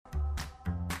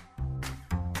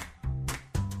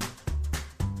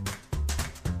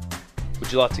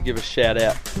would you like to give a shout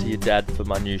out to your dad for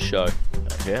my new show?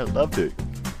 Yeah, I'd love to.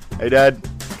 Hey, Dad,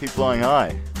 keep flying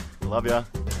high. Love ya.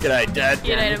 G'day, Dad.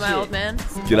 G'day to my old man.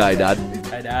 G'day, Dad.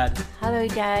 Hey, Dad. Hello,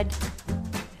 Dad,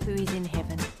 who is in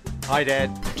heaven. Hi,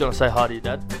 Dad. Do you want to say hi to your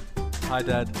dad? Hi,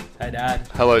 Dad. Hey, Dad.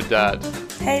 Hello, Dad.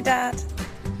 Hey, Dad.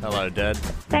 Hello, Dad.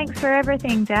 Thanks for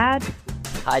everything, Dad.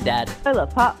 Hi, Dad. Hello,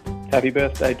 Pop. Happy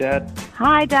birthday, Dad.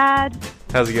 Hi, Dad.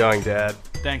 How's it going, Dad?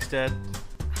 Thanks, Dad.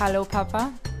 Hello,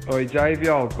 Papa. Oi, Dave, you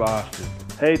old bastard.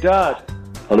 Hey, Dad.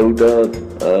 Hello, Dad.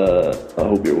 I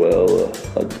hope you're well.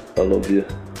 I love you.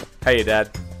 Hey, Dad.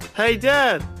 Hey,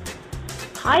 Dad.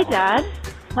 Hi, Dad.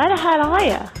 Where the hell are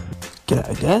you?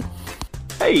 G'day, Dad.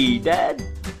 Hey, Dad.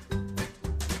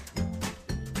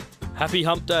 Happy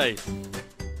Hump Day.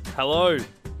 Hello.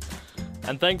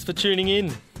 And thanks for tuning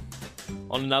in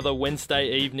on another Wednesday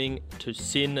evening to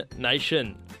Sin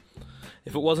Nation.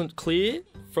 If it wasn't clear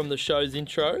from the show's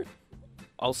intro,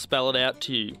 I'll spell it out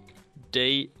to you.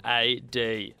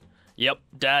 D-A-D. Yep,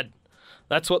 Dad.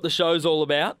 That's what the show's all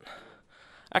about.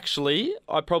 Actually,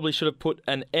 I probably should have put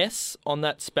an S on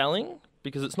that spelling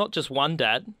because it's not just one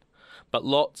dad, but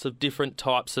lots of different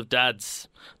types of dads.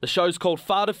 The show's called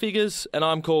Father Figures and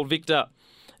I'm called Victor.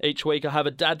 Each week I have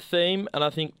a dad theme and I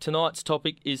think tonight's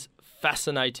topic is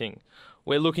fascinating.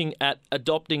 We're looking at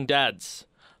adopting dads,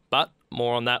 but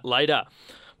more on that later.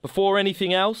 Before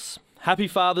anything else, happy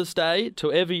Father's Day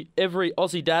to every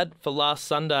Aussie dad for last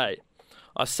Sunday.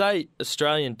 I say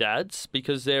Australian dads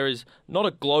because there is not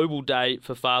a global day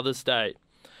for Father's Day.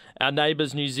 Our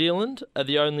neighbours New Zealand are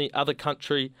the only other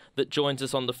country that joins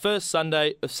us on the first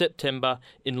Sunday of September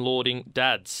in lauding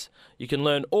dads. You can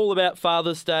learn all about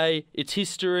Father's Day, its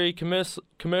history,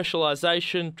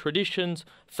 commercialisation, traditions,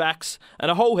 facts,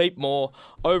 and a whole heap more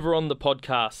over on the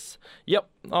podcasts. Yep,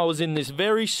 I was in this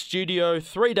very studio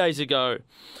 3 days ago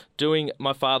doing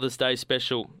my Father's Day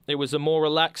special. It was a more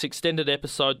relaxed, extended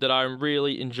episode that I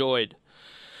really enjoyed.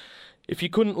 If you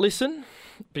couldn't listen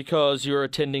because you're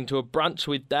attending to a brunch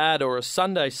with Dad or a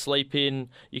Sunday sleep-in,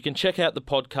 you can check out the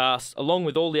podcast along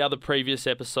with all the other previous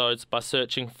episodes by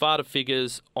searching Father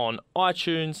Figures on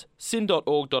iTunes,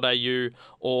 sin.org.au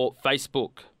or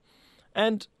Facebook.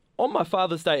 And on my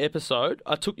Father's Day episode,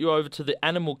 I took you over to the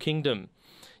animal kingdom.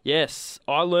 Yes,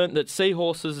 I learnt that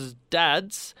seahorses'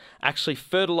 dads actually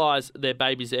fertilise their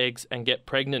babies' eggs and get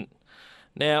pregnant.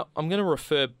 Now, I'm going to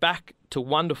refer back to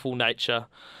wonderful nature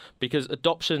because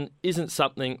adoption isn't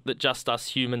something that just us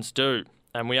humans do.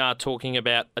 And we are talking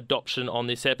about adoption on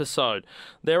this episode.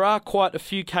 There are quite a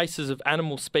few cases of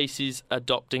animal species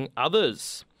adopting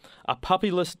others. A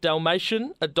puppyless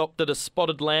Dalmatian adopted a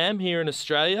spotted lamb here in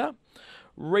Australia.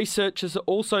 Researchers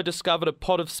also discovered a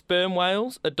pod of sperm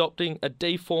whales adopting a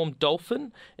deformed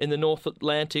dolphin in the North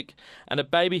Atlantic, and a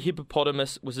baby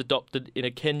hippopotamus was adopted in a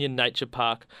Kenyan nature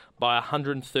park by a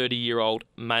 130-year-old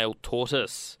male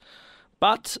tortoise.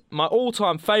 But my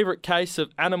all-time favourite case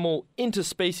of animal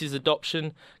interspecies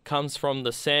adoption comes from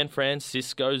the San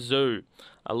Francisco Zoo.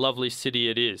 A lovely city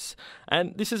it is.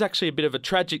 And this is actually a bit of a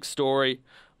tragic story,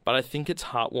 but I think it's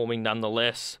heartwarming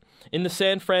nonetheless. In the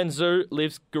San Fran Zoo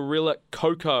lives gorilla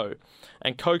Coco,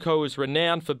 and Coco is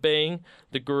renowned for being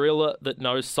the gorilla that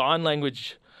knows sign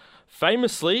language.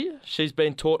 Famously, she's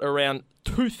been taught around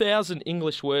 2,000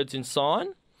 English words in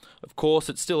sign. Of course,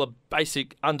 it's still a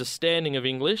basic understanding of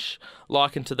English,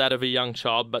 likened to that of a young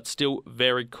child, but still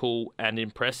very cool and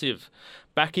impressive.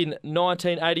 Back in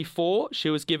 1984,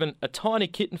 she was given a tiny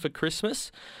kitten for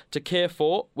Christmas to care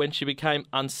for when she became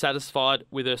unsatisfied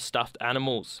with her stuffed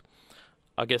animals.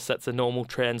 I guess that's a normal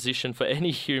transition for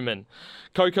any human.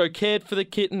 Coco cared for the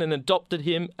kitten and adopted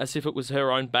him as if it was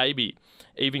her own baby,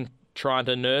 even trying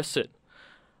to nurse it.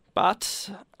 But,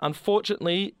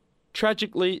 unfortunately,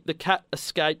 tragically, the cat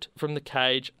escaped from the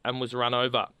cage and was run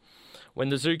over. When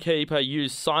the zookeeper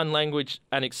used sign language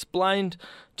and explained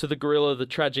to the gorilla the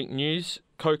tragic news,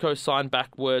 Coco signed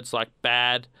back words like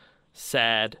bad,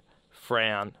 sad,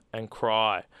 frown, and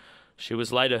cry. She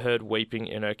was later heard weeping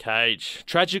in her cage.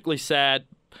 Tragically sad,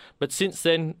 but since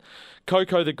then,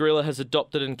 Coco the gorilla has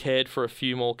adopted and cared for a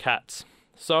few more cats.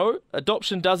 So,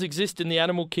 adoption does exist in the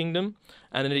animal kingdom,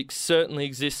 and it certainly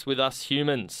exists with us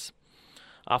humans.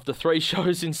 After 3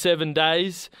 shows in 7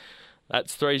 days,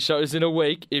 that's 3 shows in a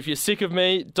week. If you're sick of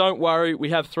me, don't worry,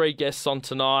 we have 3 guests on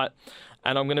tonight,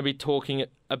 and I'm going to be talking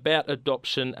about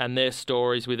adoption and their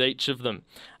stories with each of them.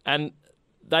 And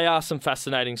they are some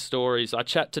fascinating stories. I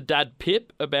chat to Dad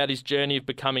Pip about his journey of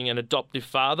becoming an adoptive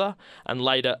father and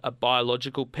later a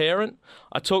biological parent.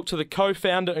 I talk to the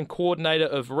co-founder and coordinator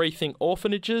of Rethink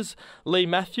Orphanages, Leigh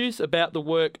Matthews, about the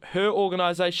work her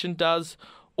organisation does,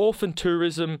 orphan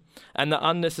tourism, and the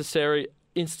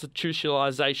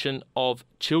institutioliasation of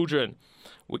children,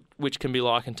 which can be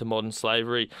likened to modern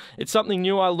slavery. It's something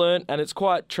new I learnt, and it's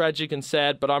quite tragic and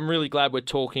sad, but I'm really glad we're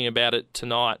talking about it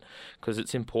tonight because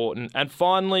it's important. And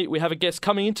finally, we have a guest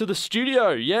coming into the studio.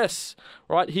 Yes,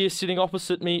 right here sitting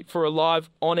opposite me for a live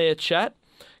on-air chat.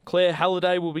 Claire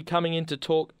Halliday will be coming in to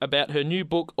talk about her new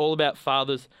book, All About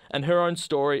Fathers, and her own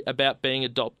story about being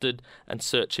adopted and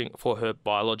searching for her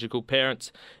biological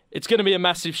parents. It's going to be a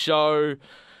massive show.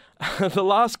 The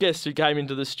last guest who came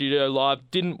into the studio live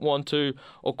didn't want to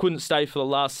or couldn't stay for the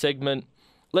last segment.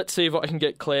 Let's see if I can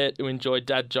get Claire to enjoy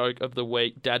Dad Joke of the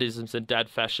Week, Dadisms and Dad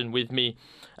Fashion with me.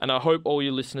 And I hope all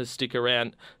you listeners stick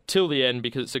around till the end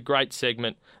because it's a great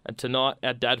segment. And tonight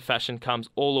our Dad Fashion comes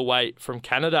all the way from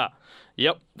Canada.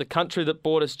 Yep, the country that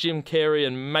bought us Jim Carrey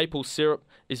and maple syrup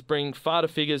is bringing father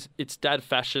figures its Dad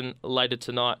Fashion later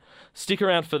tonight. Stick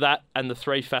around for that and the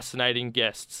three fascinating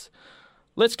guests.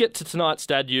 Let's get to tonight's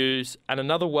Dad News, and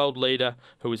another world leader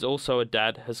who is also a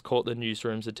dad has caught the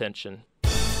newsroom's attention.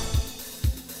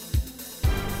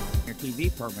 Your TV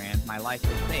program, my life is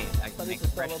saved. I can make a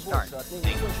fresh start.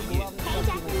 Thanks to you.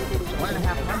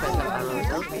 1.5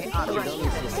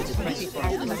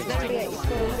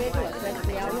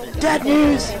 months. Dad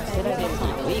News!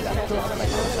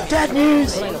 Dad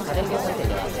News!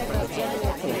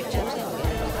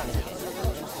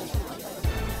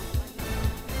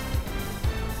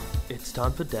 It's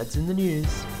time for Dads in the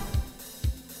News.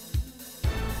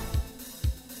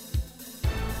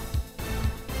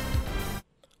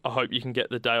 I hope you can get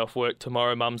the day off work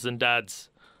tomorrow, mums and dads,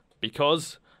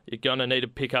 because you're going to need to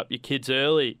pick up your kids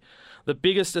early. The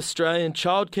biggest Australian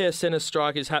childcare centre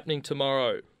strike is happening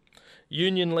tomorrow.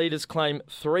 Union leaders claim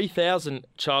 3,000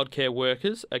 childcare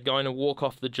workers are going to walk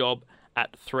off the job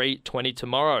at 3:20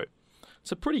 tomorrow.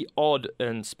 It's a pretty odd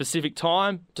and specific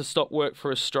time to stop work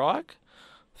for a strike,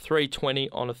 3:20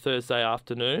 on a Thursday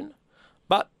afternoon.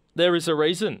 But there is a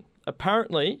reason.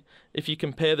 Apparently, if you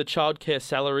compare the childcare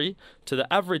salary to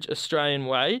the average Australian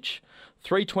wage,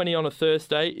 3:20 on a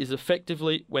Thursday is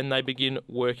effectively when they begin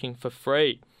working for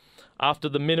free. After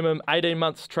the minimum 18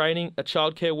 months training, a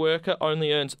childcare worker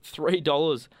only earns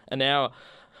 $3 an hour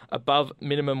above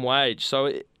minimum wage.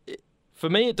 So for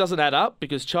me, it doesn't add up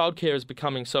because childcare is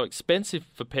becoming so expensive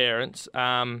for parents.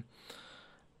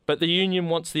 But the union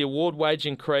wants the award wage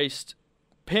increased.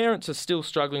 Parents are still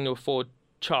struggling to afford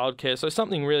childcare, so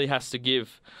something really has to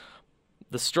give.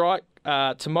 The strike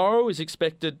tomorrow is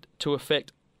expected to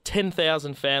affect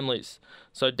 10,000 families.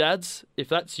 So dads, if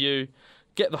that's you,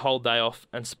 get the whole day off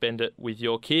and spend it with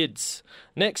your kids.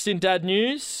 Next in Dad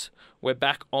News, we're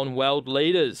back on world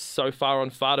leaders. So far on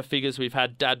father figures, we've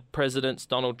had dad presidents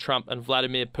Donald Trump and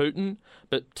Vladimir Putin,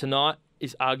 but tonight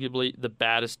is arguably the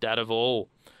baddest dad of all,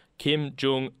 Kim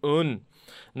Jong-un.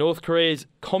 North Korea's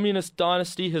communist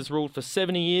dynasty has ruled for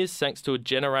 70 years thanks to a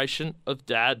generation of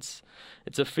dads.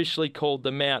 It's officially called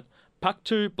the Mount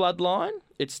Paktu bloodline.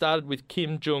 It started with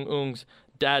Kim Jong-un's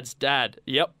dad's dad.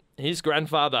 Yep, his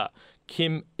grandfather,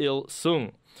 Kim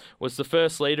Il-sung, was the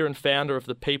first leader and founder of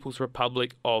the People's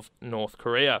Republic of North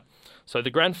Korea. So the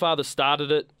grandfather started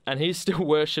it, and he's still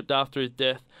worshipped after his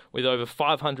death with over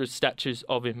 500 statues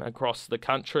of him across the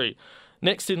country.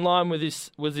 Next in line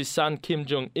was his son Kim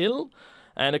Jong-il,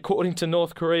 and according to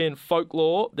North Korean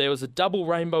folklore, there was a double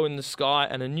rainbow in the sky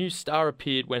and a new star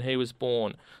appeared when he was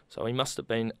born. So he must have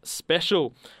been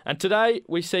special. And today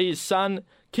we see his son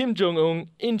Kim Jong-un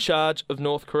in charge of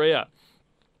North Korea.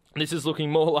 This is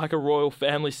looking more like a royal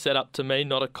family setup to me,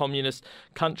 not a communist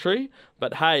country.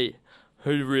 But hey,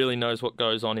 who really knows what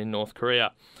goes on in North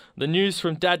Korea? The news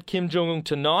from Dad Kim Jong-un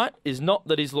tonight is not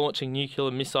that he's launching nuclear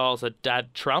missiles at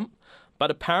Dad Trump, but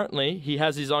apparently he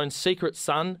has his own secret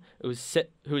son who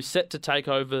is set to take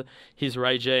over his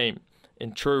regime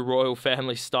in true royal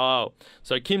family style.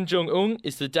 So Kim Jong-un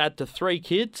is the dad to 3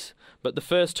 kids, but the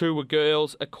first 2 were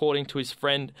girls, according to his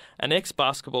friend and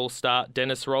ex-basketball star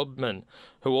Dennis Rodman,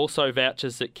 who also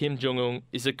vouches that Kim Jong-un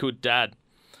is a good dad.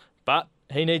 But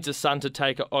he needs a son to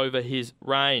take over his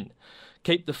reign,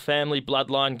 keep the family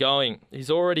bloodline going. He's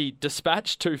already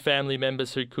dispatched 2 family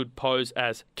members who could pose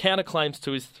as counterclaims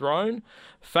to his throne.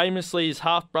 Famously, his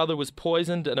half-brother was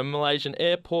poisoned at a Malaysian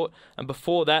airport, and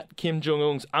before that, Kim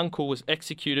Jong-un's uncle was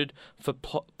executed for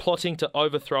plotting to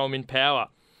overthrow him in power.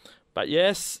 But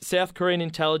yes, South Korean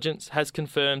intelligence has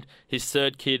confirmed his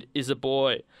 3rd kid is a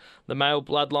boy. The male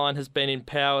bloodline has been in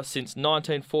power since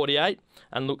 1948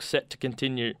 and looks set to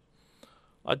continue.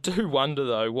 I do wonder,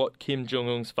 though, what Kim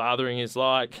Jong-un's fathering is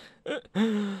like.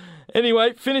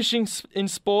 Anyway, finishing in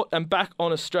sport and back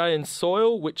on Australian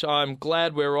soil, which I'm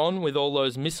glad we're on with all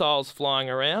those missiles flying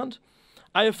around.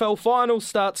 AFL Finals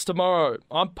starts tomorrow.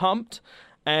 I'm pumped,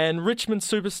 And Richmond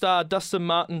superstar Dustin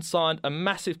Martin signed a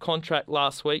massive contract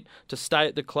last week to stay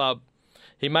at the club.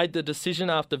 He made the decision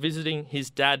after visiting his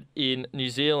dad in New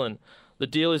Zealand. The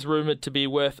deal is rumoured to be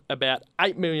worth about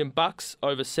 $8 million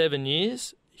over 7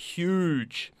 years.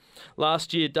 Huge.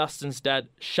 Last year, Dustin's dad,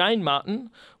 Shane Martin,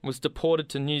 was deported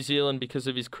to New Zealand because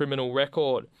of his criminal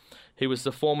record. He was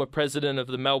the former president of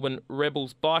the Melbourne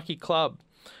Rebels Bikie Club.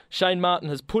 Shane Martin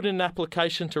has put in an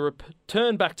application to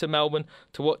return back to Melbourne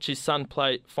to watch his son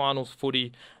play finals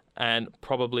footy and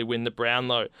probably win the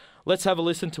Brownlow. Let's have a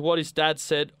listen to what his dad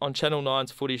said on Channel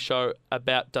 9's footy show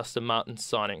about Dustin Martin's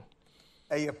signing.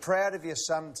 Are you proud of your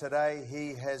son today?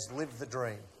 He has lived the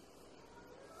dream.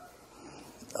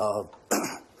 Oh,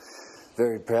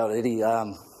 very proud, Eddie.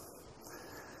 Yeah,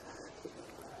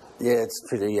 it's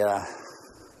pretty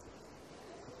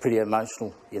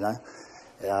emotional, you know,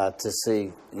 to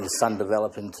see your son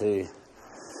develop into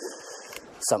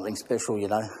something special, you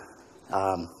know.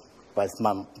 Both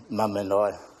mum and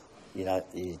I, you know,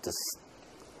 you just,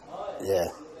 yeah,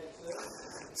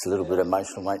 it's a little bit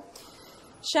emotional, mate.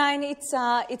 Shane, it's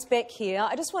Beck here.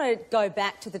 I just want to go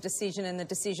back to the decision and the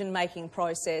decision-making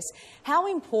process. How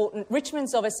important,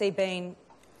 Richmond's obviously been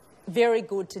very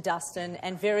good to Dustin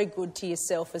and very good to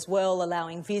yourself as well,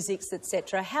 allowing visits,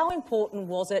 etc. How important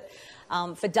was it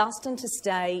for Dustin to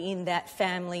stay in that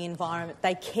family environment?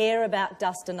 They care about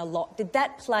Dustin a lot. Did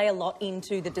that play a lot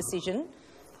into the decision?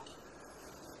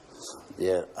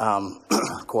 Yeah,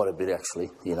 quite a bit actually.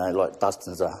 You know, like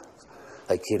Dustin's a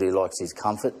kid who likes his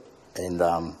comfort, and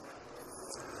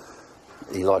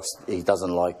he likes, how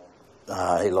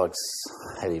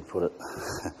do you put it?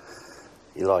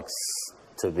 He likes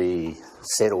to be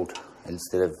settled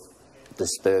instead of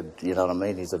disturbed, you know what I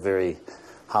mean? He's a very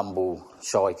humble,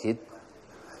 shy kid.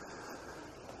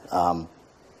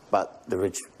 But the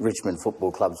Richmond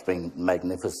Football Club's been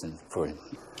magnificent for him.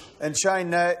 And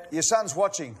Shane, your son's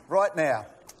watching right now,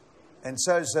 and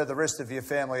so's the rest of your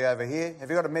family over here. Have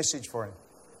you got a message for him?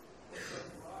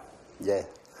 Yeah,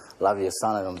 love your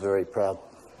son, and I'm very proud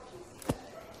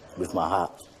with my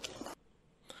heart.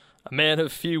 A man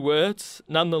of few words,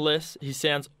 nonetheless, he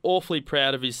sounds awfully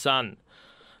proud of his son.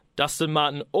 Dustin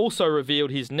Martin also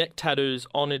revealed his neck tattoos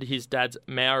honoured his dad's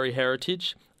Maori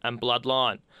heritage and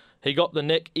bloodline. He got the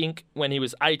neck ink when he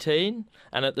was 18,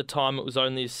 and at the time it was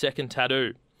only his second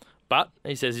tattoo. But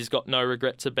he says he's got no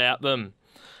regrets about them.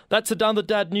 That's another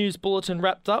Dad News Bulletin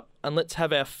wrapped up, and let's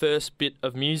have our first bit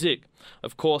of music.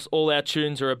 Of course, all our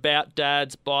tunes are about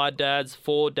dads, by dads,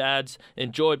 for dads,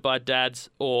 enjoyed by dads,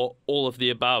 or all of the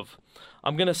above.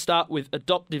 I'm going to start with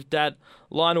adoptive dad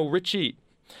Lionel Richie.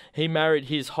 He married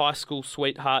his high school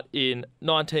sweetheart in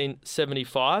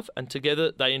 1975, and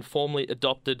together they informally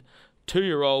adopted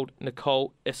 2-year-old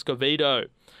Nicole Escovedo.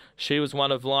 She was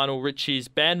one of Lionel Richie's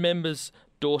band members'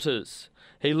 daughters.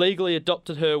 He legally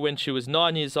adopted her when she was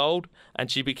 9 years old, and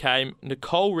she became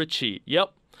Nicole Richie.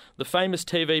 Yep, the famous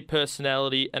TV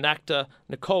personality and actor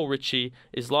Nicole Richie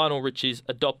is Lionel Richie's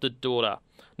adopted daughter.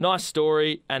 Nice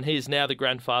story, and he is now the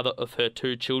grandfather of her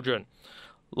 2 children.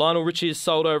 Lionel Richie has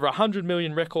sold over 100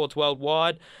 million records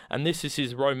worldwide, and this is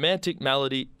his romantic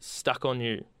melody, Stuck on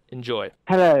You. Enjoy.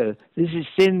 Hello, this is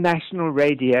Sin National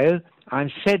Radio. I'm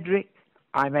Cedric.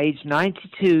 I'm age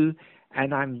 92,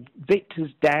 and I'm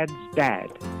Victor's dad's dad.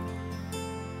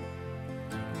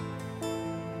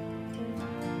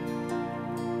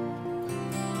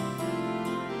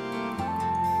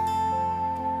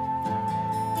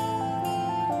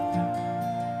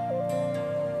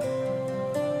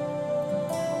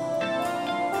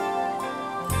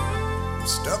 I'm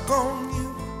stuck on you.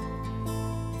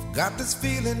 Got this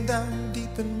feeling down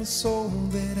deep in my soul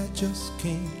that I just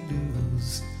can't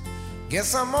lose.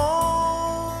 Guess I'm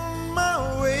on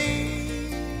my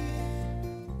way.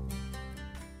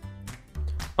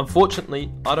 Unfortunately,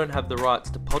 I don't have the rights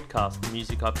to podcast the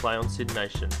music I play on Sid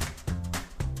Nation.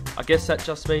 I guess that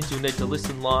just means you'll need to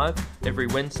listen live every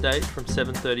Wednesday from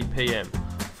 7:30pm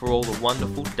for all the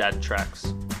wonderful dad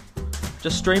tracks.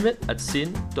 Just stream it at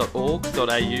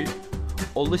sin.org.au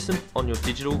or listen on your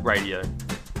digital radio.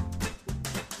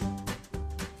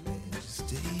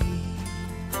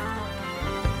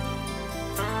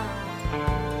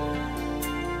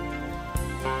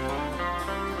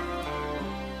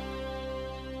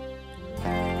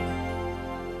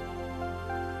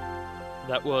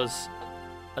 That was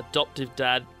adoptive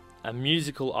dad, a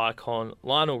musical icon,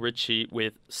 Lionel Richie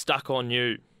with Stuck on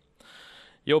You.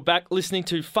 You're back listening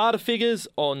to Father Figures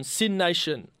on Sin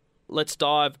Nation. Let's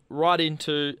dive right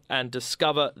into and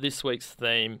discover this week's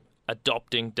theme,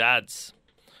 adopting dads.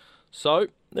 So,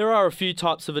 there are a few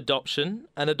types of adoption,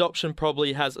 and adoption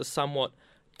probably has a somewhat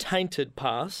tainted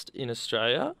past in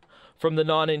Australia. From the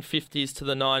 1950s to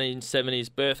the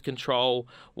 1970s, birth control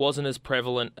wasn't as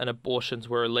prevalent and abortions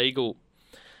were illegal.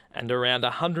 And around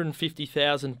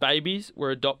 150,000 babies were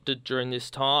adopted during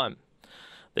this time.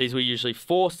 These were usually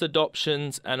forced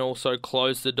adoptions and also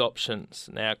closed adoptions.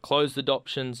 Now, closed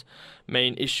adoptions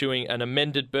mean issuing an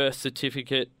amended birth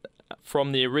certificate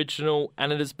from the original,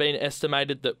 and it has been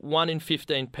estimated that 1 in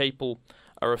 15 people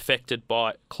are affected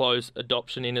by closed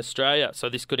adoption in Australia. So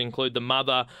this could include the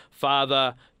mother,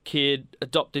 father, kid,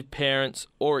 adoptive parents,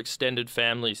 or extended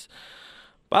families.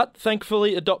 But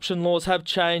thankfully, adoption laws have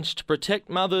changed to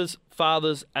protect mothers,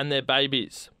 fathers, and their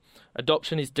babies.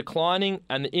 Adoption is declining,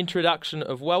 and the introduction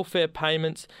of welfare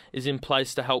payments is in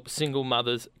place to help single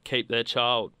mothers keep their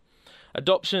child.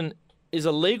 Adoption is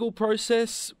a legal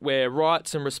process where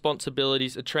rights and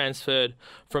responsibilities are transferred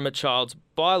from a child's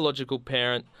biological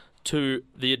parent to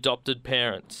the adopted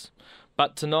parents.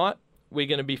 But tonight, we're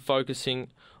going to be focusing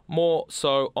more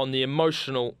so on the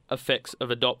emotional effects of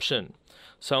adoption.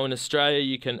 So in Australia,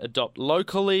 you can adopt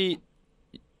locally,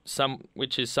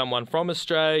 which is someone from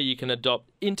Australia. You can adopt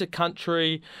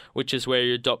inter-country, which is where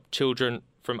you adopt children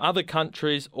from other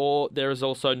countries, or there is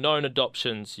also known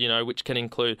adoptions, which can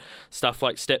include stuff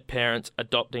like step-parents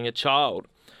adopting a child.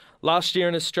 Last year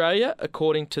in Australia,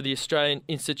 according to the Australian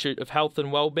Institute of Health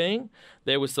and Wellbeing,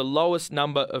 there was the lowest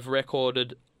number of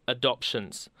recorded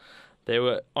adoptions. There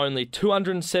were only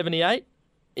 278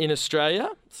 in Australia,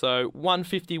 so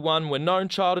 151 were known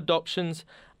child adoptions,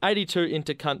 82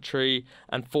 inter-country,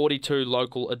 and 42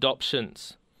 local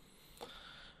adoptions.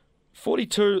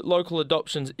 42 local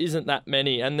adoptions isn't that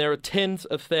many, and there are tens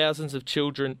of thousands of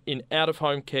children in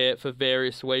out-of-home care for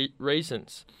various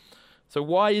reasons. So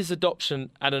why is adoption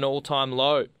at an all-time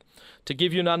low? To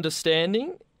give you an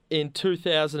understanding, in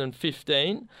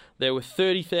 2015, there were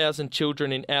 30,000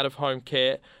 children in out-of-home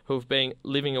care who have been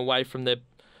living away from their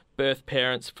birth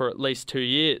parents for at least 2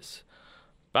 years.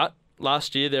 But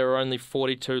last year, there were only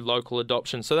 42 local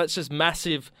adoptions. So that's just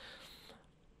massive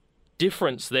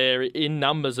difference there in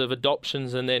numbers of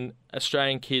adoptions and then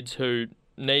Australian kids who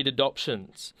need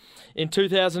adoptions. In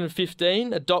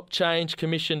 2015, Adopt Change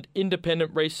commissioned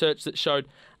independent research that showed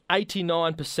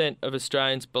 89% of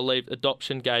Australians believed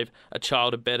adoption gave a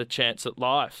child a better chance at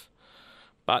life.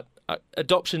 But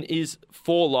adoption is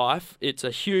for life. It's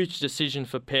a huge decision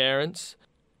for parents.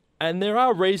 And there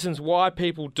are reasons why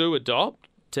people do adopt,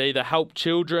 to either help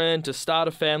children, to start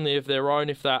a family of their own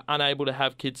if they're unable to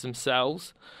have kids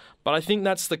themselves. But I think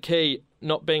that's the key,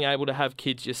 not being able to have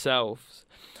kids yourselves.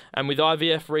 And with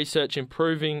IVF research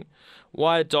improving,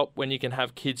 why adopt when you can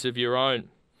have kids of your own?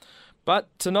 But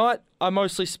tonight, I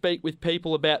mostly speak with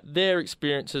people about their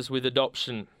experiences with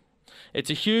adoption. It's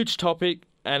a huge topic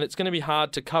and it's going to be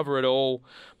hard to cover it all,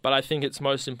 but I think it's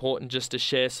most important just to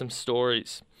share some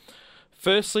stories.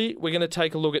 Firstly, we're going to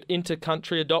take a look at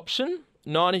inter-country adoption,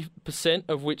 90%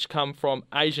 of which come from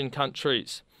Asian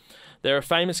countries. There are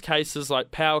famous cases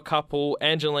like power couple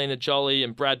Angelina Jolie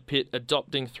and Brad Pitt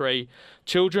adopting 3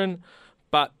 children,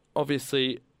 but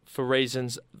obviously for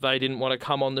reasons they didn't want to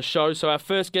come on the show. So our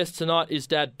first guest tonight is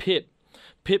Dad Pip.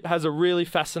 Pip has a really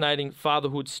fascinating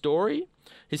fatherhood story.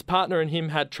 His partner and him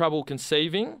had trouble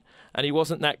conceiving, and he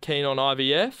wasn't that keen on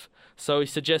IVF, so he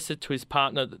suggested to his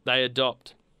partner that they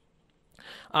adopt.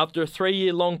 After a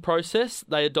 3-year-long process,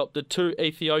 they adopted 2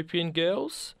 Ethiopian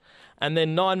girls, and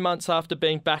then 9 months after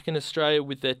being back in Australia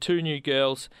with their 2 new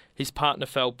girls, his partner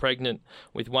fell pregnant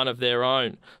with one of their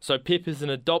own. So Pip is an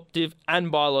adoptive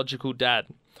and biological dad.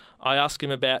 I ask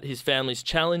him about his family's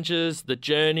challenges, the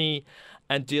journey,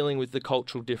 and dealing with the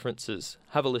cultural differences.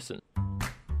 Have a listen.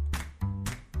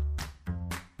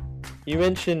 You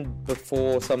mentioned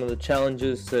before some of the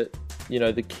challenges that,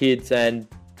 the kids and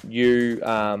you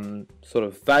sort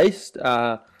of faced.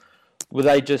 Were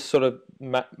they just sort of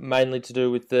mainly to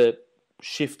do with the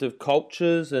shift of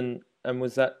cultures and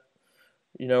was that,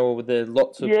 or were there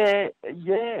lots of... Yeah,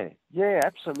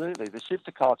 absolutely. The shift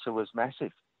of culture was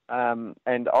massive.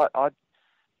 And I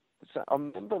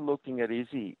remember looking at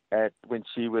Izzy when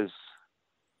she was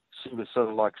sort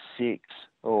of like 6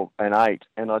 and 8,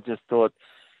 and I just thought,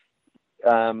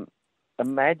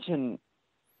 imagine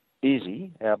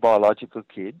Izzy, our biological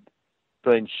kid,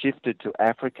 being shifted to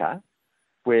Africa,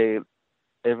 where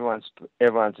everyone's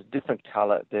a different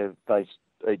colour, they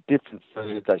eat different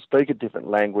food, they speak a different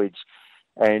language,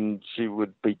 and she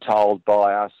would be told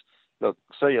by us, look,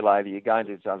 see you later, you're going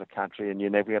to this other country and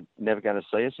you're never going to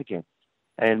see us again.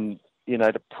 And,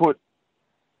 to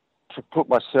put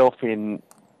myself in,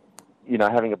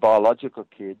 having a biological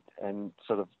kid and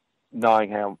sort of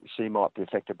knowing how she might be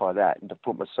affected by that, and to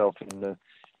put myself in the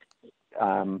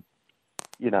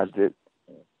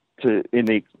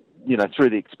through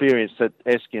the experience that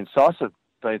Esky and Sos have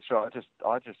been through,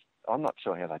 I'm not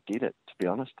sure how they did it, to be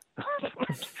honest.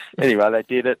 Anyway, they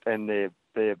did it, and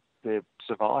they've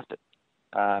survived it.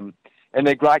 And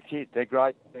they're great kids. They're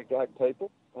great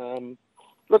people.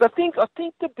 Look, I think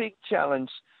the big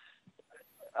challenge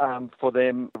for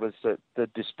them was the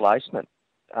displacement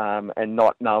and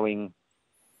not knowing,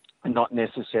 not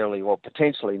necessarily, or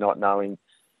potentially not knowing,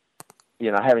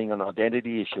 having an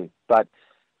identity issue. But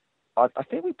I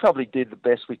think we probably did the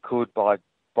best we could by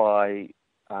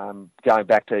going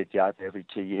back to Ethiopia every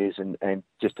 2 years and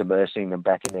just immersing them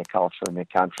back in their culture and their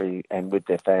country and with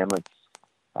their family.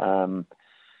 And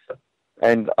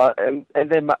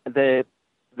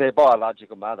their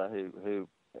biological mother, who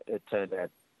it turned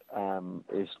out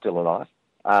is still alive,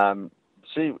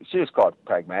 she was quite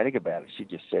pragmatic about it. She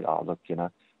just said, "Oh, look,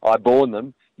 I born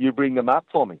them. You bring them up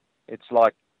for me." It's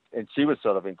like, and she was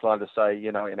sort of inclined to say,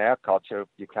 in our culture, if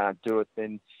you can't do it,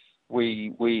 then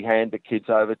we hand the kids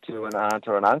over to an aunt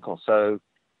or an uncle. So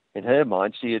in her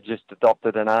mind, she had just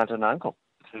adopted an aunt and uncle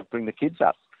to bring the kids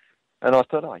up. And I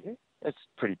thought, oh yeah, that's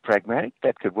pretty pragmatic.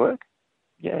 That could work.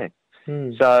 Yeah.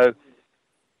 So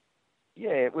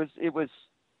yeah, it was.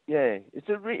 Yeah,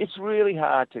 it's really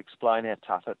hard to explain how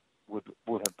tough it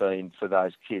would have been for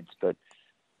those kids, but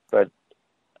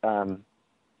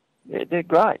they're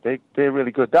great. They're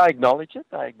really good. They acknowledge it.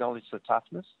 They acknowledge the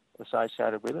toughness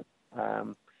associated with it.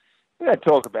 We don't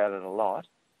talk about it a lot,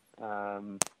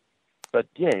 but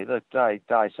yeah, they say it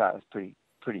was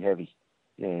pretty heavy.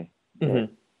 Yeah.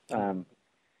 Mm-hmm.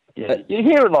 Yeah. You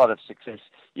hear a lot of success.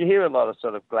 You hear a lot of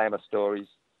sort of glamour stories,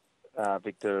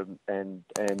 Victor, and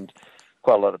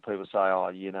quite a lot of people say,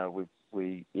 "Oh,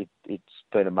 it's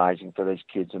been amazing for these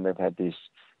kids, and they've had this,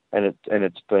 and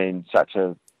it's been such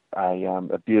a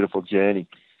beautiful journey."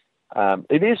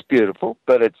 It is beautiful,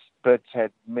 but it's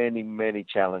had many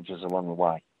challenges along the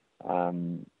way,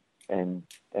 and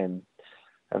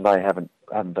they haven't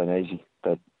been easy,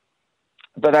 but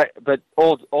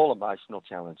all emotional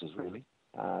challenges really.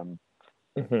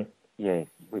 Mm-hmm. Yeah,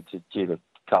 which is due to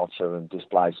culture and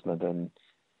displacement and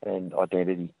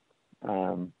identity.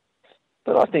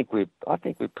 But I think we're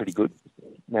pretty good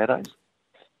nowadays.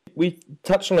 We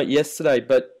touched on it yesterday,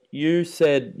 but you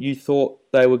said you thought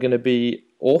they were going to be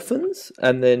orphans,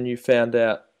 and then you found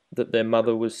out that their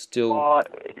mother was still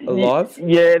alive.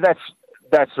 Yeah, that's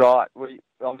right. To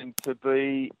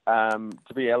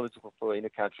be eligible for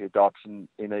inter-country adoption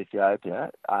in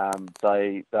Ethiopia,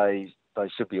 they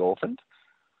should be orphaned,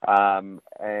 and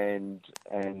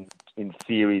in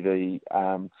theory,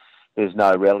 there's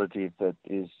no relative that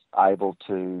is able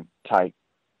to take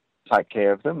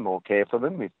care of them or care for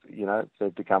them if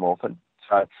they've become orphaned.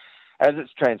 So, as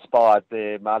it's transpired,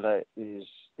 their mother is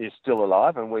still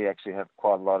alive, and we actually have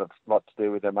quite a lot to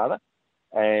do with their mother,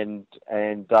 and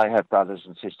they have brothers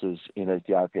and sisters in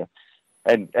Ethiopia,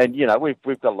 and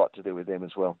we've got a lot to do with them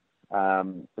as well.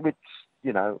 Which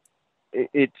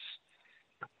it's.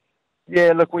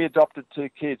 Yeah, look, we adopted 2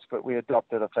 kids, but we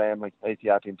adopted a family,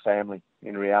 Ethiopian family,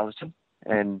 in reality,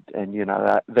 and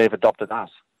they've adopted us.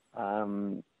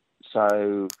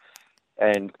 So,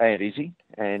 and Izzy,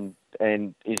 and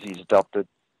Izzy's adopted,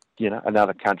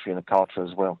 another country and a culture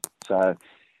as well. So,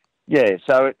 yeah,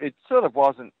 so it sort of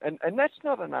wasn't, and that's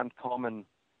not an uncommon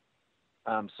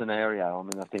scenario. I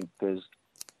mean, I think there's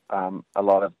a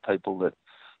lot of people that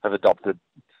have adopted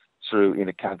through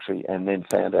inter-country and then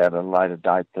found out at a later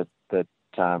date that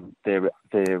there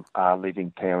are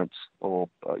living parents or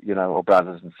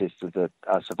brothers and sisters that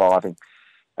are surviving,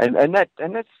 and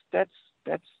that's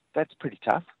pretty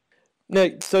tough.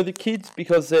 No, so the kids,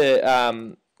 because they're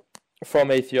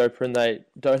from Ethiopia and they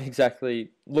don't exactly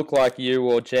look like you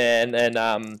or Jan,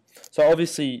 and so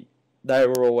obviously they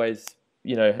were always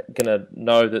going to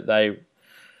know that they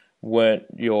weren't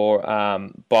your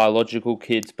biological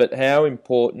kids, but how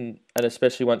important, and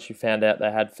especially once you found out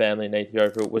they had family in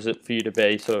Ethiopia, was it for you to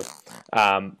be sort of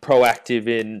proactive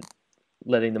in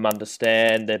letting them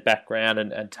understand their background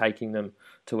and taking them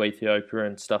to Ethiopia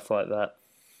and stuff like that?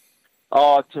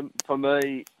 Oh, for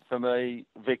me,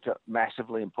 Victor,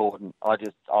 massively important. I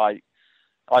had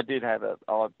a bit of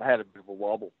a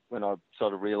wobble when I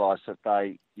sort of realised that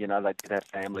they did have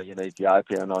family in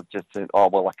Ethiopia, and I just said, oh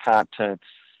well, I can't turn.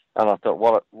 And I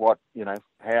thought,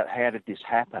 how did this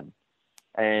happen?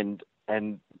 And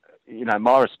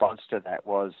my response to that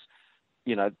was,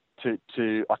 I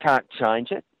can't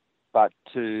change it, but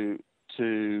to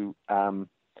the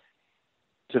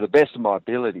best of my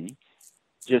ability,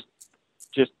 just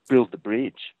build the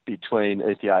bridge between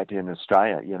Ethiopia and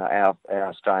Australia. Our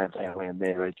Australian family and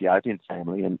their Ethiopian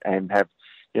family, and have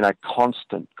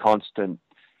constant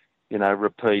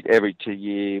repeat every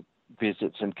 2-year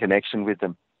visits and connection with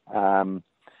them.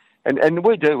 And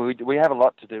we do. We have a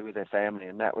lot to do with their family,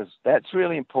 and that's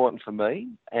really important for me.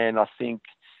 And I think,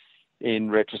 in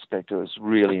retrospect, it was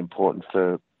really important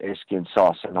for Esky and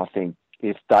Sos. And I think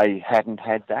if they hadn't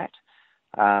had that,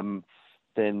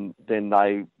 then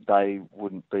they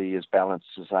wouldn't be as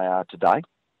balanced as they are today.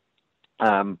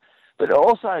 But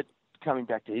also coming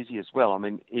back to Izzy as well. I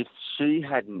mean, if she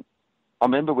hadn't, I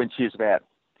remember when she was about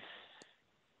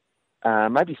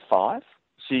maybe 5.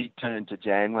 She turned to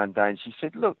Jan one day and she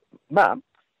said, "Look, Mum,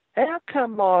 how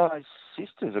come my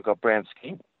sisters have got brown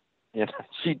skin?" It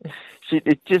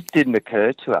just didn't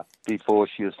occur to her before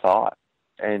she was 5,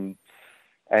 and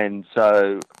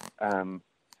so and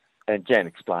Jan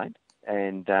explained,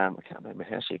 and I can't remember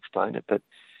how she explained it, but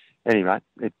anyway,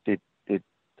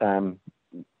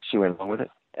 she went along with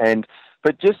it,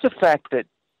 but just the fact that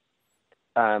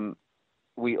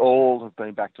we all have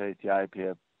been back to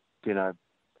Ethiopia,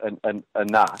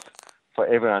 enough for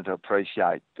everyone to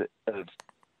appreciate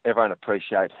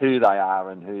who they are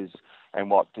and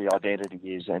what the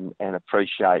identity is, and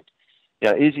appreciate.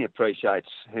 Izzy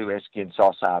appreciates who Esky and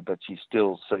Sos are, but she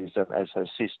still sees them as her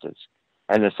sisters,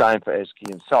 and the same for Esky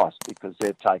and Sos, because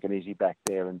they've taken Izzy back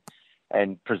there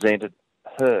and presented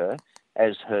her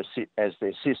as their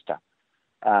sister.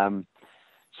 So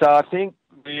I think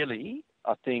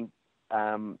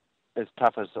as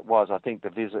tough as it was, I think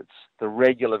the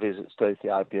regular visits to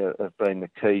Ethiopia have been the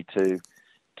key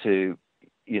to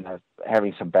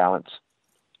having some balance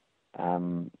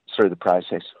through the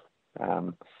process.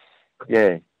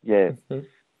 Yeah. Mm-hmm.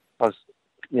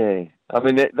 I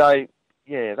mean, they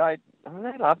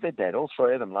love their dad. All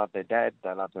 3 of them love their dad.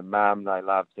 They love their mum. They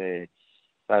love their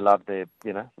life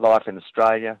in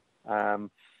Australia.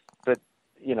 But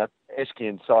Esky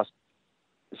and Sos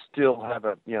still have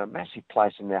a massive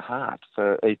place in their heart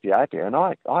for Ethiopia, and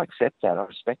I accept that. I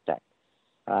respect that.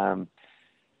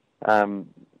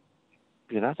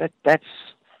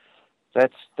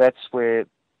 That's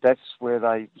where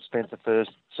they spent the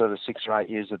first sort of 6 or 8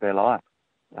 years of their life,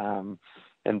 and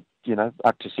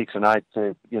up to 6 and 8,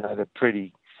 they're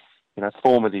pretty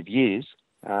formative years.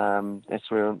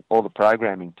 That's where all the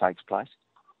programming takes place.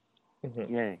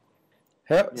 Mm-hmm. Yeah.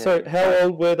 How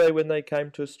old were they when they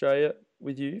came to Australia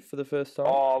with you for the first time?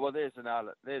 Oh, well, there's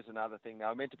another thing. They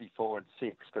were meant to be 4 and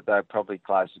 6, but they were probably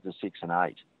closer to 6 and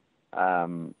 8.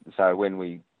 So when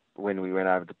we went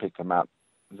over to pick them up,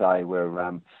 they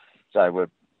were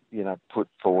put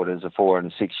forward as a 4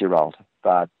 and a 6-year-old.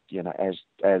 But as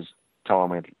time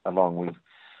went along,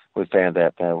 we found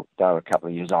out they were a couple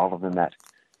of years older than that.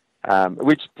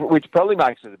 Which probably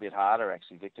makes it a bit harder,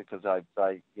 actually, Victor, because they're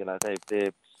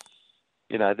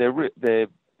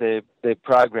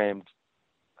programmed,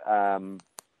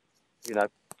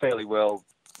 fairly well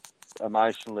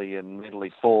emotionally and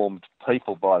mentally formed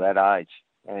people by that age,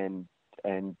 and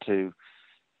to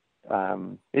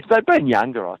if they'd been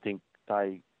younger, I think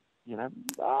they, I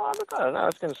don't know. I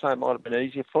was going to say it might have been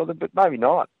easier for them, but maybe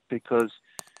not, because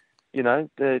they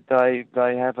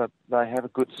have a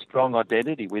good, strong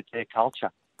identity with their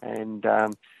culture, and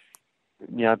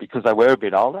because they were a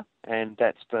bit older, and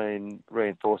that's been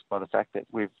reinforced by the fact that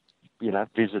we've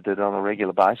visited on a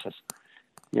regular basis.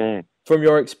 Yeah. From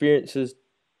your experiences,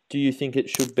 do you think it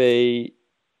should be,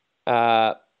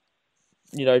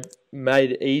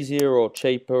 made easier or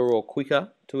cheaper or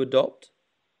quicker to adopt?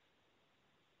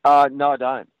 No, I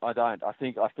don't. I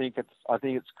think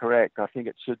it's correct. I think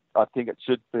it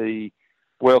should be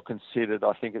well considered.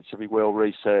 I think it should be well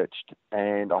researched,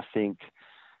 and I think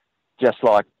just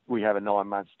like we have a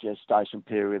 9-month gestation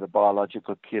period with a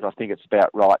biological kid, I think it's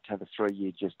about right to have a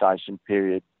 3-year gestation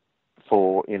period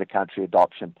for inter-country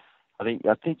adoption. I think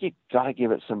you've got to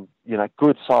give it some,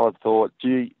 good solid thought.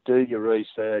 Do your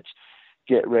research,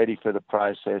 get ready for the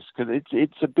process, because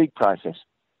it's a big process.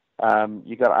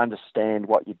 You've got to understand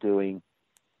what you're doing.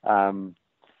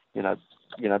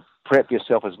 Prep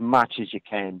yourself as much as you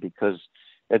can, because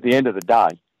at the end of the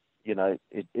day,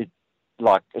 it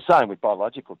like the same with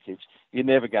biological kids, you're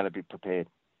never going to be prepared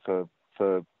for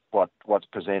what's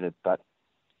presented, but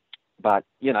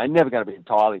you're never going to be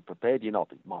entirely prepared. You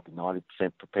might be 90%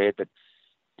 prepared, but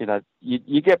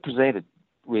you get presented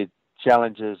with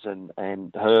challenges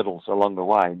and hurdles along the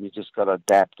way, and you just got to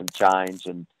adapt and change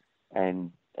and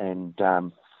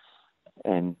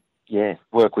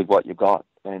work with what you've got.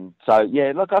 And so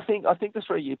look, I think the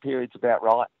 3-year period's about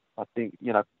right. I think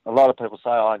a lot of people say,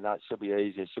 "Oh no, it should be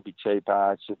easier, it should be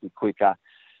cheaper, it should be quicker,"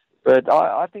 but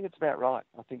I think it's about right.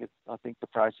 I think the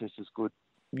process is good.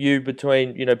 You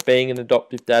between being an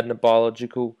adoptive dad and a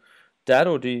biological dad,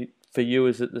 or for you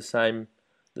is it the same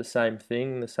the same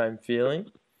thing, the same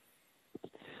feeling?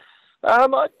 Yeah,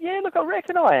 look, I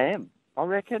reckon I am. I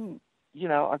reckon,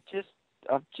 I've just,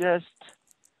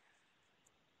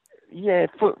 yeah,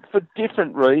 for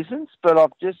different reasons, but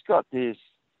I've just got this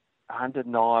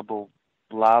undeniable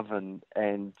love and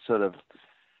sort of,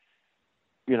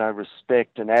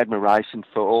 respect and admiration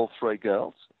for all three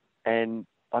girls. And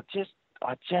I just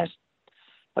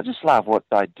love what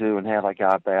they do and how they go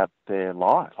about their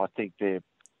life. I think they're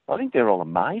all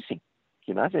amazing.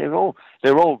 They're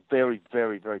all very,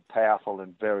 very, very powerful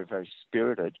and very, very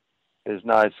spirited. There's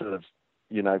no sort of,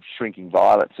 shrinking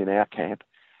violets in our camp.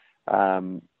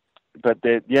 But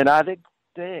I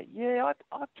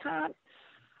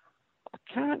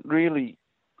can't really,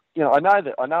 I know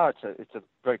it's a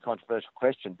very controversial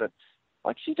question, but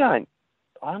I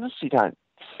honestly don't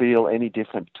feel any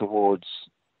different towards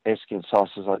Esky and Sos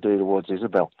as I do towards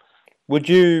Isabel. Would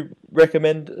you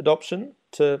recommend adoption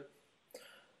to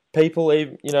people,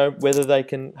 even, whether they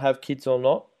can have kids or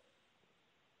not?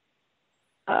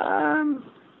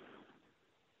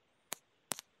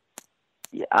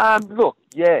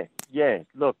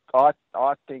 Look, I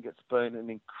think it's been an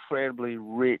incredibly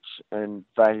rich and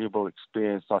valuable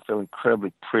experience. I feel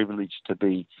incredibly privileged to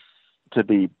be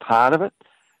part of it,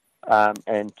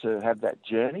 and to have that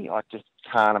journey. I just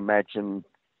can't imagine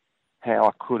how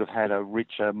I could have had a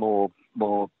richer, more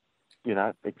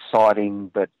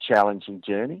exciting but challenging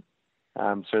journey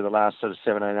through the last sort of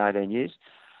 17, 18 years.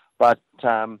 But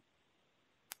I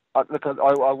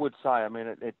would say, I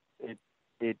mean,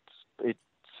 it's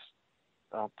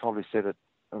I've probably said it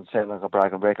and sound like a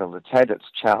broken record. It's had its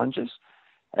challenges,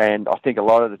 and I think a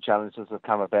lot of the challenges have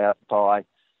come about by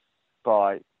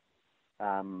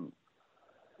Jan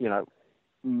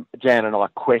and I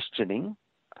questioning,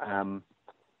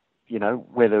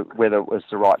 whether it was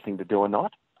the right thing to do or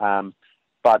not.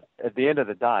 But at the end of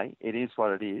the day, it is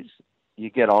what it is. You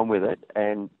get on with it,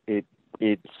 and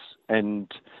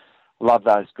and love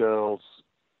those girls,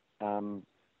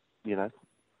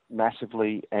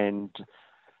 massively. And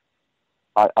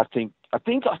I think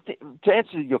to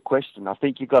answer your question, I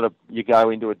think you go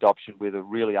into adoption with a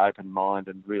really open mind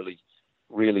and really,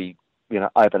 really,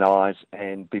 open eyes,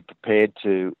 and be prepared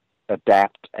to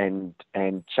adapt and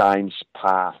change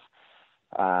path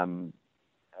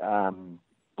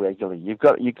regularly. You've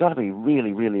got to be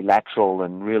really, really lateral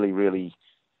and really, really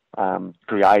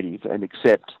creative, and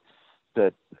accept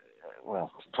that.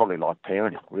 Well, it's probably like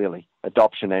parenting, really.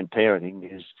 Adoption and parenting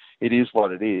it is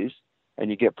what it is, and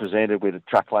you get presented with a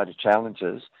truckload of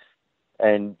challenges,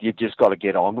 and you've just got to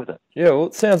get on with it. Yeah, well,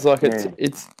 it sounds like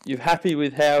it's you're happy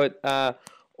with how it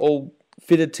all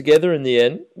fitted together in the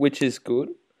end, which is good.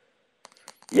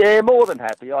 Yeah, more than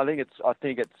happy. I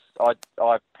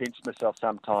pinch myself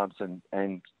sometimes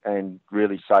and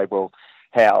really say, well,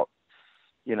 how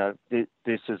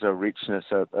this is a richness,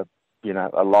 a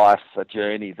life, a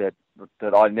journey that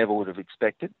I never would have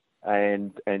expected,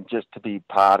 and just to be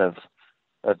part of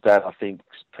that, I think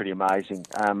is pretty amazing.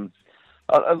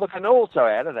 Look, and also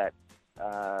out of that,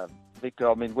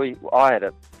 Victor, I mean,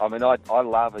 I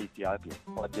love Ethiopia.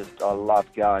 I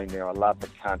love going there. I love the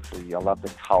country. I love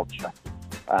the culture,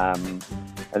 and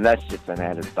that's just an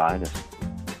added bonus.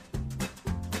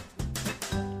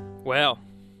 Wow,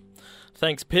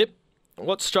 thanks, Pip.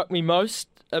 What struck me most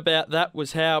about that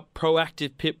was how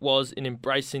proactive Pip was in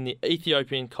embracing the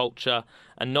Ethiopian culture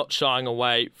and not shying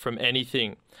away from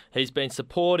anything. He's been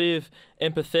supportive,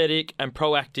 empathetic and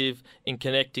proactive in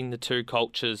connecting the two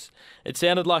cultures. It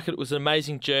sounded like it was an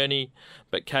amazing journey,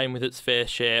 but came with its fair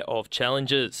share of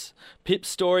challenges. Pip's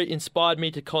story inspired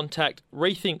me to contact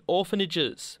Rethink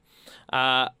Orphanages.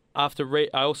 I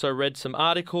also read some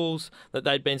articles that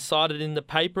they'd been cited in the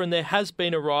paper, and there has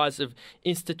been a rise of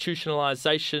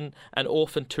institutionalisation and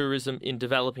orphan tourism in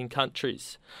developing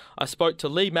countries. I spoke to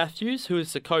Leigh Matthews, who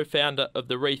is the co-founder of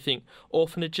the Rethink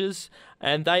Orphanages,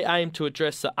 and they aim to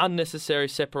address the unnecessary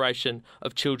separation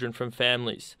of children from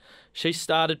families. She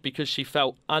started because she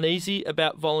felt uneasy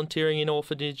about volunteering in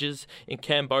orphanages in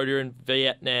Cambodia and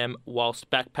Vietnam whilst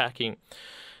backpacking.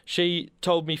 She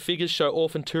told me figures show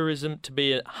orphan tourism to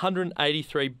be a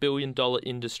 $183 billion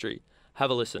industry. Have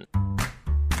a listen.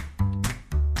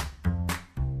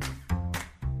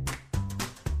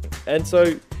 And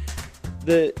so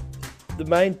the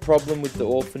main problem with the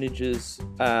orphanages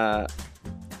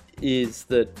is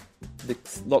that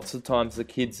lots of times the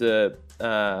kids are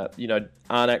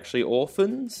aren't actually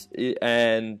orphans,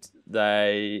 and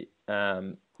they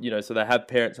so they have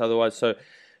parents otherwise. So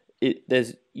do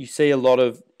you see a lot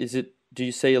of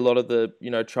the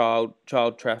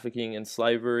child trafficking and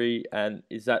slavery, and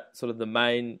is that sort of the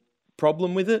main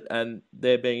problem with it, and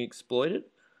they're being exploited?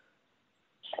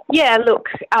 Yeah, look,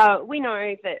 we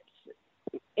know that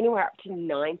anywhere up to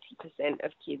 90%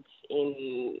 of kids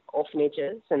in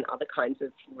orphanages and other kinds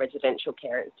of residential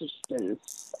care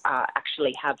institutions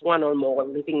actually have one or more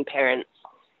living parents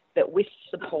that with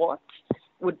support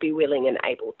would be willing and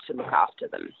able to look after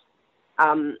them.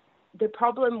 The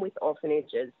problem with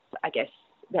orphanages, I guess,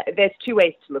 there's two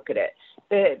ways to look at it.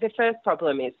 The first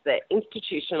problem is that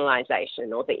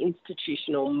institutionalisation, or the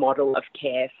institutional model of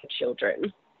care for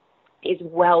children, is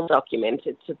well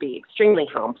documented to be extremely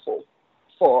harmful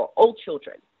for all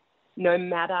children, no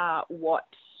matter what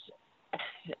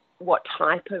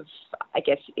type of, I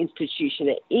guess, institution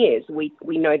it is. We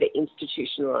know that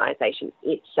institutionalisation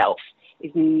itself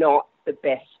is not the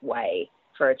best way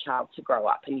for a child to grow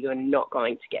up, and you're not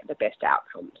going to get the best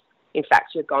outcomes. In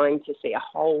fact, you're going to see a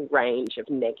whole range of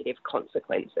negative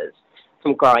consequences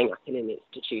from growing up in an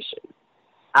institution.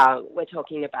 We're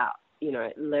talking about,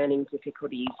 learning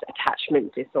difficulties,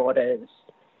 attachment disorders,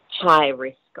 high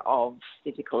risk of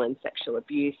physical and sexual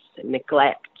abuse,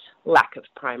 neglect, lack of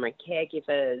primary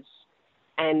caregivers.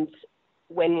 And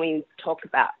when we talk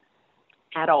about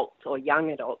adults or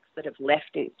young adults that have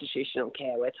left institutional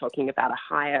care, we're talking about a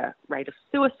higher rate of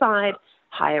suicide,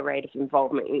 higher rate of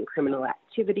involvement in criminal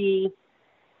activity,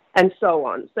 and so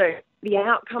on. So the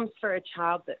outcomes for a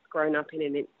child that's grown up in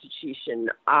an institution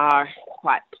are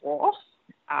quite poor,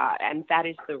 and that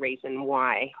is the reason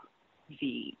why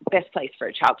the best place for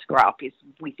a child to grow up is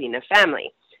within a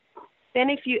family. Then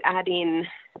if you add in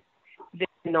the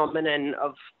phenomenon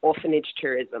of orphanage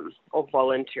tourism or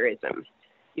volunteerism,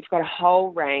 you've got a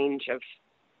whole range of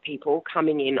people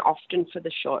coming in, often for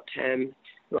the short term,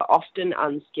 who are often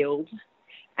unskilled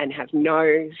and have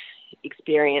no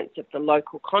experience of the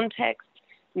local context,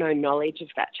 no knowledge of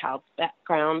that child's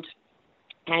background,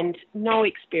 and no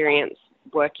experience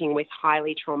working with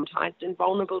highly traumatized and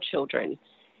vulnerable children.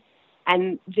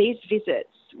 And these visits,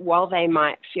 while they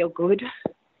might feel good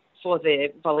for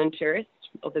the volunteerist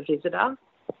or the visitor,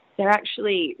 they're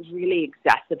actually really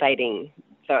exacerbating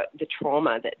the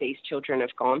trauma that these children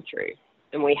have gone through.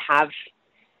 And we have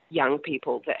young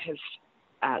people that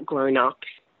have grown up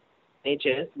in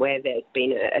ages where there's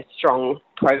been a strong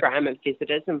program of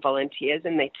visitors and volunteers,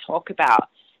 and they talk about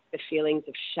the feelings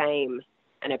of shame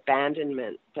and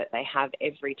abandonment that they have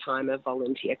every time a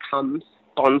volunteer comes,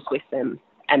 bonds with them,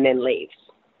 and then leaves.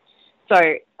 So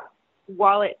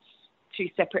while it's two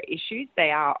separate issues,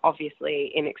 they are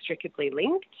obviously inextricably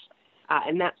linked,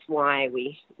 and that's why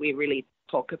we really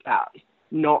talk about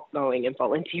not going and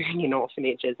volunteering in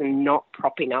orphanages and not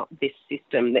propping up this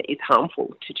system that is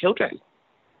harmful to children.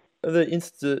 The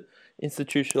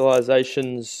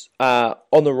institutionalizations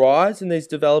on the rise in these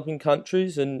developing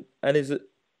countries, and is it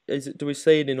do we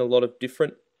see it in a lot of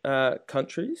different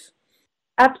countries?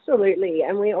 Absolutely,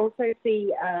 and we also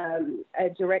see a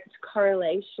direct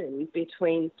correlation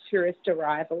between tourist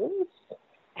arrivals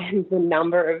and the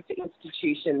number of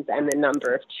institutions and the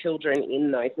number of children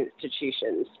in those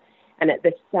institutions. And at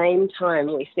the same time,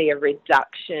 we see a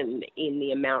reduction in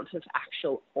the amount of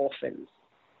actual orphans.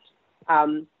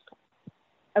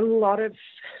 A lot of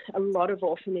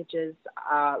orphanages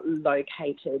are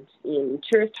located in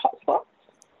tourist hotspots.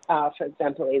 For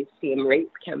example, in Siem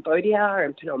Reap, Cambodia,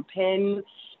 and Phnom Penh,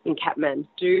 in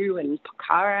Kathmandu and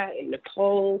Pokhara in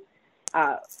Nepal.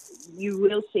 You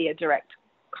will see a direct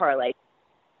correlation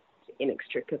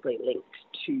inextricably linked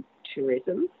to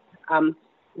tourism.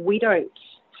 We don't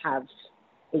have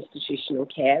institutional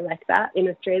care like that in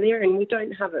Australia, and we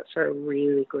don't have it for a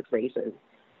really good reason.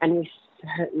 And we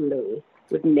certainly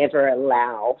would never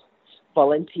allow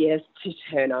volunteers to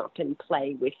turn up and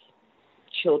play with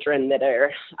children that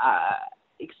are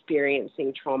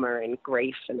experiencing trauma and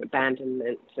grief and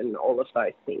abandonment and all of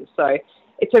those things. So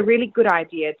it's a really good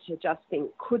idea to just think,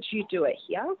 could you do it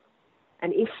here?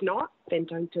 And if not, then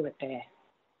don't do it there.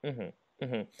 Mm-hmm,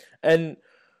 mm-hmm. And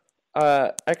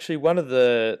actually, one of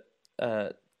the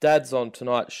dads on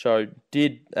tonight's show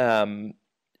did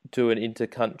do an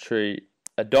inter-country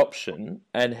adoption,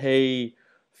 and he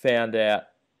found out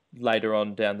later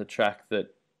on down the track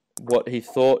that what he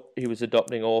thought he was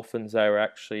adopting orphans, they were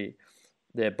actually,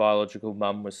 their biological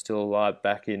mum was still alive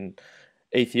back in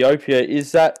Ethiopia.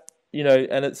 Is that,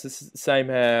 and it's the same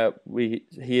how we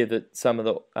hear that some of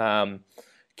the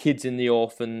kids in the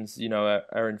orphans,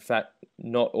 are in fact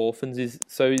not orphans. Is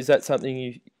that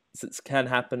something that can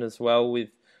happen as well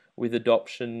with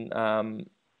adoption,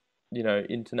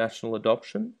 international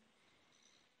adoption?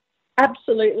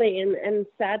 Absolutely, and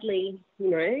sadly,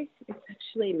 it's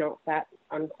actually not that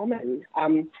uncommon.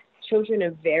 Children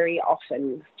are very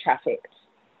often trafficked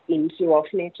into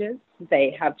orphanages.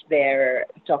 They have their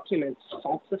documents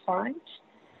falsified.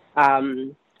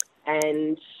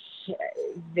 and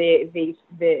the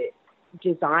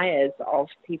desires of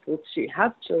people to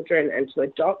have children and to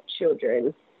adopt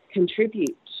children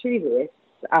contribute to this,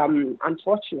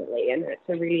 unfortunately, and it's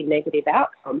a really negative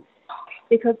outcome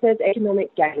because there's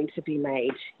economic gain to be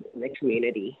made in the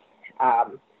community.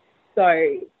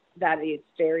 So that is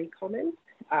very common.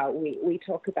 We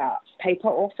talk about paper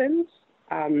orphans.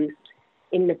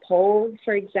 In Nepal,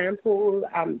 for example,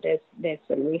 there's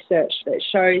some research that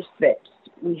shows that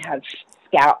we have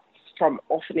scouts from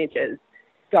orphanages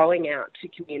going out to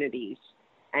communities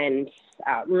and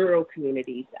rural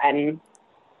communities and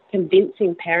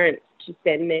convincing parents to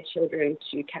send their children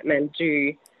to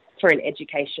Kathmandu for an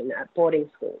education at boarding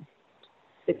school.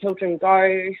 The children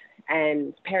go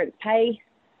and parents pay,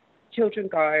 children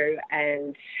go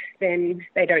and then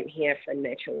they don't hear from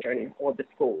their children or the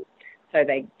school. So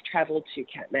they travel to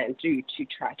Kathmandu to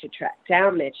try to track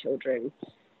down their children.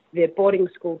 Their boarding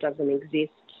school doesn't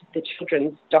exist. The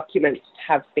children's documents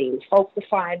have been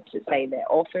falsified to say they're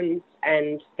orphans,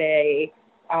 and they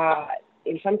are,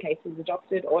 in some cases,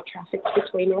 adopted or trafficked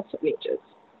between orphanages.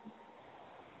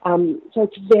 So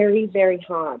it's very, very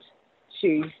hard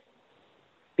to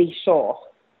be sure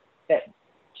that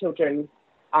children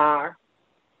are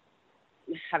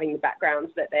having the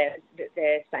backgrounds that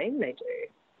they're saying they do.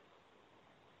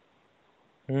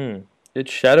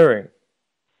 It's shattering.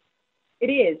 It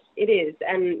is.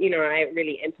 And, I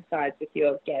really empathise with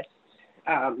your guest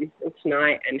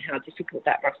tonight and how difficult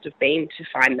that must have been to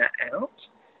find that out.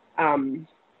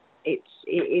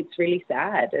 It's really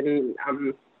sad, and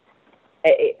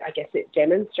I guess it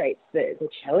demonstrates the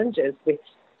challenges with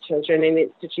children in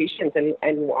institutions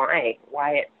and why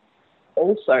it's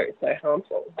also so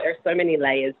harmful. There are so many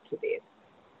layers to this.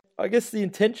 I guess the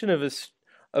intention of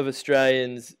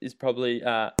Australians is probably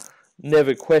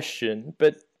never questioned,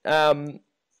 but how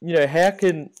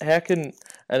can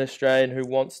an Australian who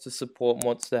wants to support and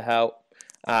wants to help,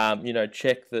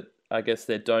 check that I guess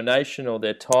their donation or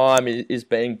their time is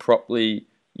being properly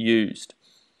used?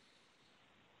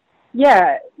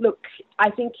 Yeah, look,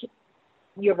 I think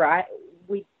you're right.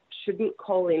 We shouldn't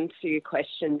call into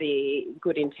question the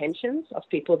good intentions of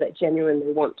people that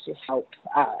genuinely want to help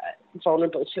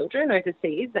vulnerable children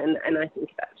overseas, and I think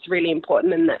that's really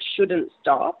important and that shouldn't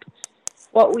stop.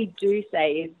 What we do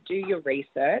say is do your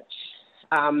research,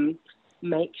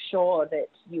 make sure that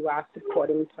you are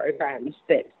supporting programs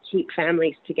that keep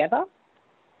families together,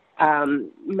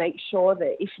 make sure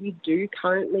that if you do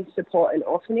currently support an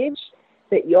orphanage,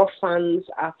 that your funds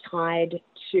are tied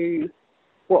to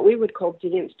what we would call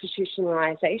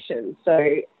deinstitutionalisation,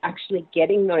 so actually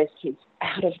getting those kids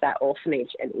out of that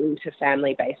orphanage and into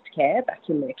family-based care back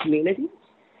in their communities.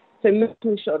 So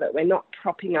making sure that we're not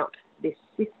propping up this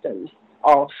system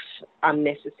of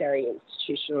unnecessary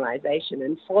institutionalisation.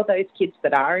 And for those kids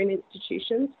that are in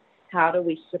institutions, how do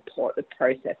we support the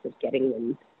process of getting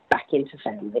them back into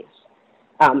families?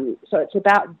 So it's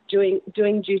about doing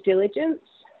due diligence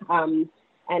and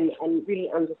really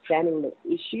understanding the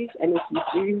issues. And if you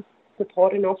do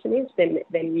support an orphanage, then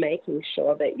making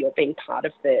sure that you're being part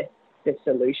of the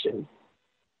solution.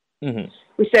 Mm-hmm.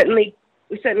 We certainly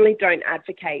don't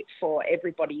advocate for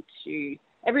everybody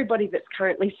that's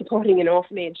currently supporting an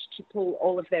orphanage to pull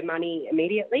all of their money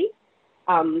immediately.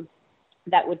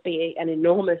 That would be an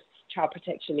enormous child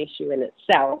protection issue in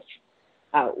itself.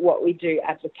 What we do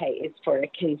advocate is for a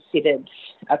considered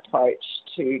approach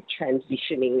to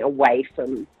transitioning away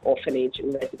from orphanage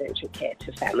and residential care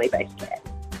to family-based care.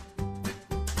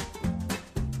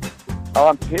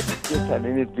 I'm Pip. Just had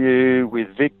an interview with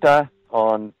Victor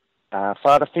on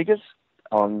father figures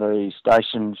on the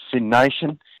station Sin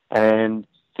Nation, and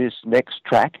this next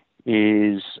track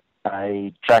is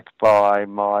a track by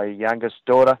my youngest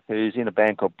daughter who's in a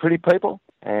band called Pretty People,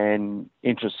 and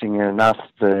interesting enough,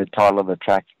 the title of the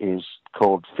track is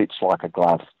called Fits Like a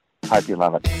Glove. Hope you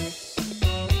love it.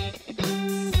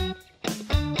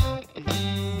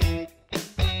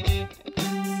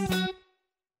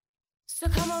 So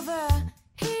come over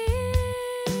here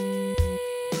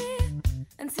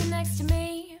and sit next to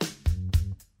me.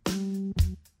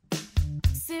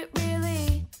 Sit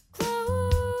really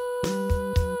close.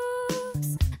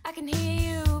 I can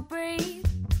hear you breathe.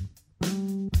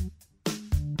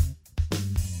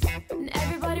 And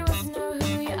everybody wants to know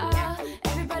who you are.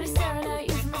 Everybody's staring at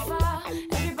you from afar.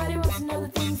 Everybody wants to know the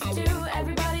things you do.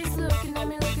 Everybody's looking at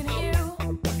me, looking at you.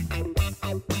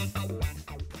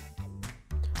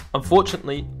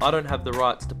 Unfortunately, I don't have the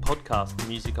rights to podcast the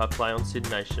music I play on Sin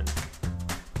Nation.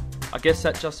 I guess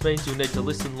that just means you'll need to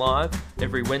listen live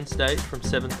every Wednesday from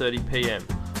 7:30pm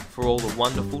for all the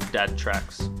wonderful dad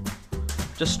tracks.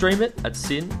 Just stream it at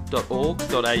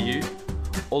sin.org.au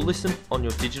or listen on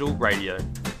your digital radio.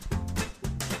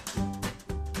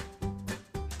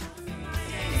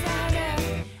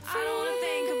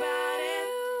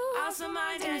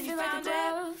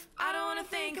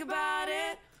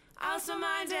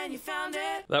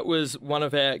 That was one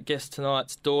of our guests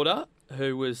tonight's daughter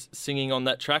who was singing on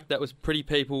that track. That was Pretty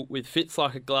People with Fits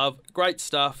Like a Glove. Great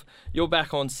stuff. You're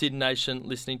back on Sid Nation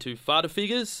listening to Father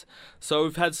Figures. So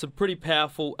we've had some pretty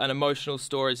powerful and emotional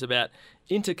stories about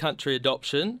inter-country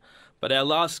adoption, but our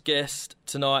last guest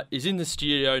tonight is in the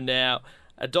studio now,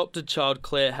 adopted child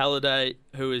Claire Halliday,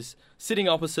 who is sitting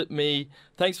opposite me.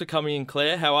 Thanks for coming in,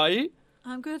 Claire. How are you?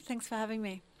 I'm good. Thanks for having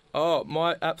me. Oh,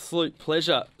 my absolute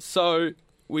pleasure. So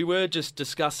we were just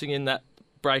discussing in that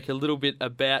break a little bit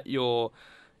about your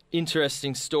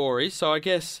interesting story. So I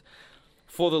guess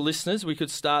for the listeners, we could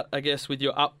start, with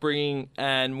your upbringing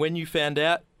and when you found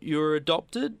out you were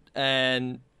adopted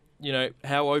and,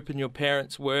 how open your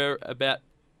parents were about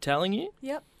telling you.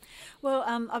 Yep. Well,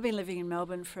 I've been living in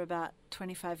Melbourne for about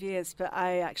 25 years, but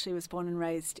I actually was born and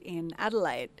raised in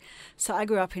Adelaide. So I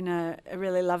grew up in a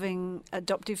really loving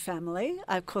adoptive family.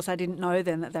 Of course, I didn't know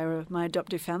then that they were my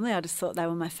adoptive family. I just thought they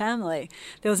were my family.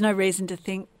 There was no reason to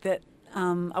think that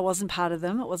I wasn't part of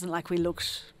them. It wasn't like we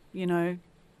looked,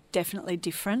 definitely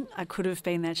different. I could have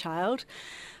been their child.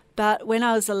 But when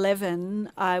I was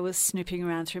 11, I was snooping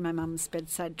around through my mum's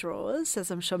bedside drawers, as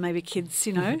I'm sure maybe kids,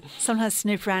 sometimes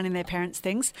snoop around in their parents'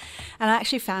 things. And I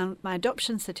actually found my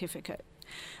adoption certificate.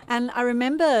 And I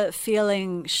remember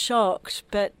feeling shocked,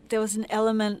 but there was an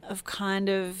element of kind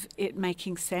of it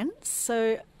making sense.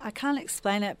 So I can't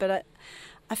explain it, but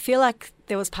I feel like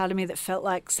there was part of me that felt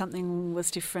like something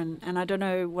was different, and I don't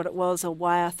know what it was or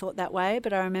why I thought that way,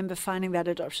 but I remember finding that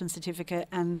adoption certificate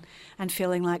and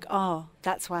feeling like, oh,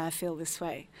 that's why I feel this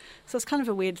way. So it's kind of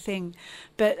a weird thing.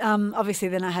 But obviously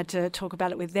then I had to talk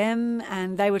about it with them,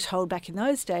 and they were told back in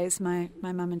those days, my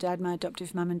mum and dad, my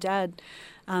adoptive mum and dad,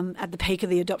 at the peak of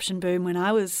the adoption boom when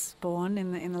I was born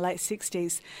in the late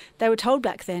 60s, they were told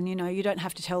back then, you don't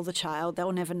have to tell the child,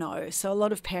 they'll never know. So a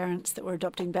lot of parents that were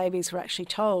adopting babies were actually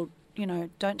told,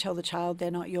 don't tell the child, they're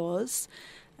not yours,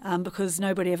 because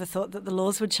nobody ever thought that the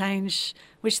laws would change,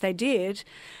 which they did.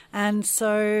 And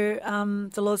so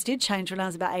the laws did change when I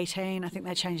was about 18. I think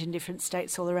they changed in different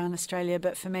states all around Australia.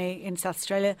 But for me, in South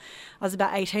Australia, I was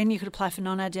about 18. You could apply for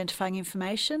non-identifying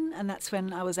information, and that's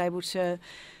when I was able to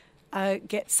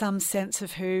get some sense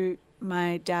of who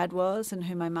my dad was and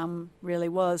who my mum really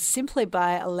was, simply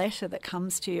by a letter that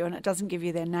comes to you, and it doesn't give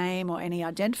you their name or any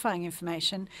identifying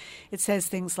information. It says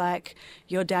things like,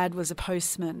 your dad was a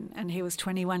postman and he was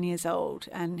 21 years old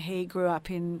and he grew up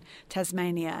in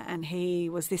Tasmania and he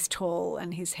was this tall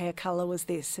and his hair colour was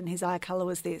this and his eye colour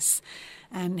was this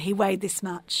and he weighed this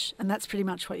much, and that's pretty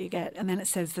much what you get. And then it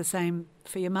says the same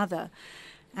for your mother,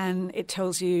 and it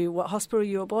tells you what hospital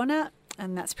you were born at,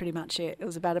 and that's pretty much it. It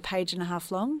was about a page and a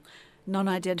half long,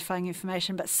 non-identifying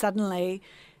information, but suddenly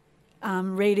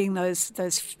reading those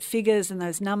figures and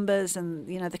those numbers and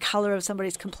the colour of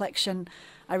somebody's complexion,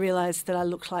 I realised that I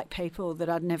looked like people that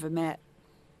I'd never met.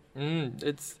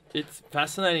 It's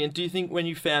fascinating. And do you think when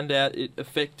you found out it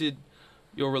affected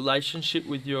your relationship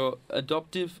with your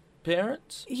adoptive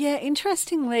parents? Yeah,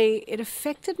 interestingly, it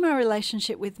affected my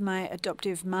relationship with my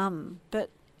adoptive mum,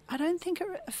 but I don't think it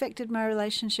affected my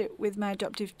relationship with my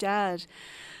adoptive dad.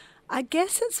 I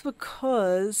guess it's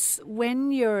because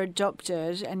when you're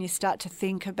adopted and you start to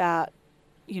think about,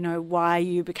 why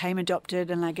you became adopted,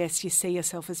 and I guess you see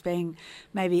yourself as being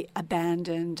maybe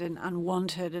abandoned and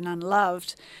unwanted and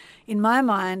unloved, in my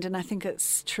mind, and I think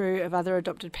it's true of other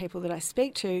adopted people that I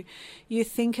speak to, you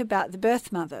think about the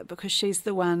birth mother because she's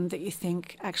the one that you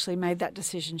think actually made that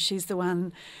decision. She's the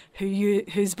one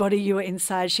whose body you were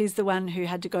inside. She's the one who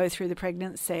had to go through the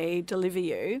pregnancy, deliver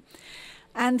you.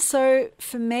 And so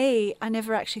for me, I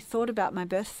never actually thought about my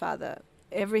birth father.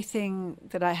 Everything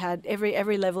that I had,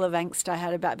 every level of angst I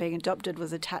had about being adopted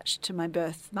was attached to my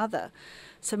birth mother.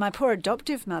 So my poor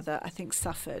adoptive mother, I think,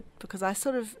 suffered because I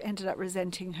sort of ended up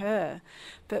resenting her.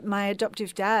 But my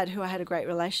adoptive dad, who I had a great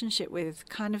relationship with,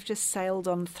 kind of just sailed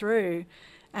on through.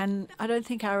 And I don't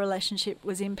think our relationship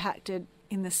was impacted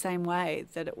in the same way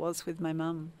that it was with my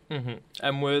mum. Mm-hmm.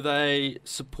 And were they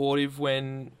supportive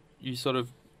when you sort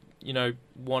of,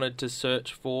 wanted to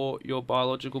search for your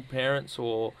biological parents,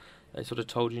 or they sort of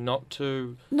told you not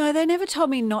to? No, they never told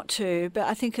me not to, but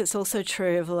I think it's also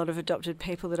true of a lot of adopted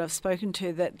people that I've spoken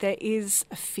to that there is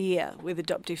a fear with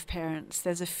adoptive parents.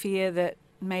 There's a fear that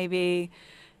maybe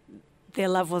their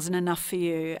love wasn't enough for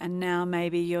you, and now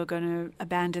maybe you're going to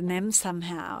abandon them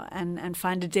somehow and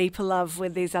find a deeper love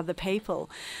with these other people.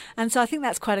 And so I think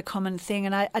that's quite a common thing,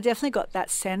 and I definitely got that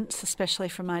sense, especially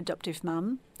from my adoptive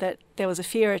mum, that there was a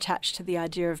fear attached to the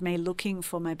idea of me looking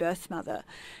for my birth mother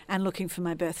and looking for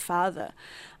my birth father,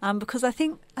 because I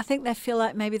think they feel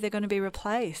like maybe they're going to be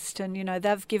replaced, and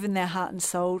they've given their heart and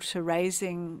soul to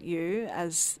raising you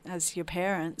as your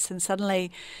parents, and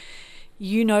suddenly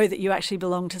you know that you actually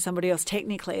belong to somebody else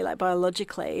technically, like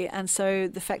biologically, and so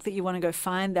the fact that you want to go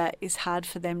find that is hard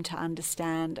for them to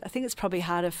understand. I think it's probably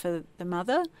harder for the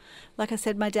mother. Like I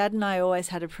said, my dad and I always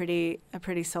had a pretty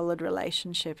solid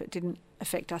relationship. It didn't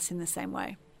affect us in the same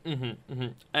way. Mm-hmm, mm-hmm.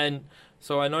 And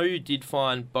so I know you did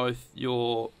find both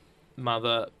your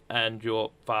mother and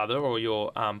your father, or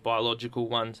your biological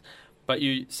ones, but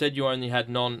you said you only had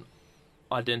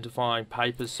non-identifying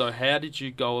papers. So how did you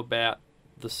go about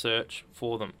the search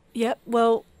for them? Yep.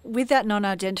 Well, with that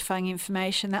non-identifying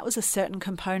information, that was a certain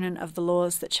component of the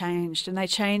laws that changed, and they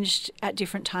changed at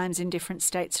different times in different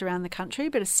states around the country,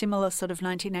 but a similar sort of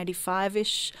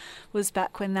 1985-ish was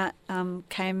back when that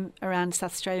came around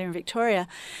South Australia and Victoria.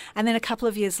 And then a couple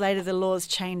of years later, the laws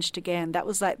changed again. That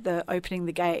was like the opening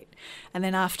the gate. And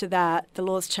then after that, the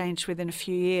laws changed within a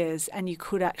few years, and you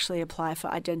could actually apply for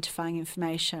identifying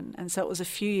information. And so it was a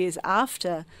few years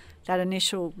after that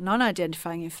initial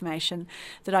non-identifying information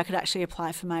that I could actually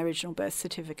apply for my original birth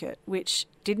certificate, which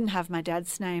didn't have my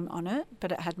dad's name on it,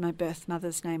 but it had my birth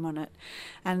mother's name on it.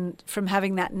 And from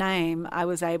having that name, I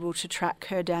was able to track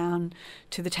her down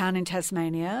to the town in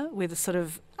Tasmania with a sort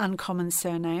of uncommon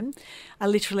surname. I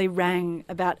literally rang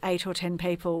about 8 or 10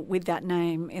 people with that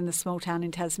name in the small town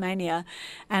in Tasmania,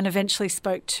 and eventually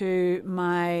spoke to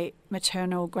my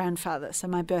maternal grandfather, so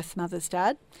my birth mother's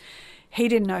dad. He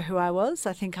didn't know who I was.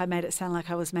 I think I made it sound like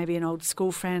I was maybe an old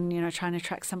school friend, trying to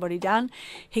track somebody down.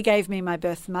 He gave me my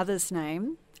birth mother's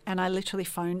name, and I literally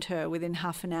phoned her within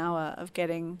half an hour of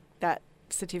getting that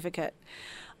certificate.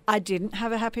 I didn't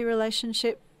have a happy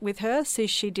relationship with her, so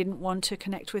she didn't want to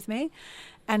connect with me.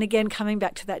 And again, coming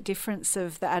back to that difference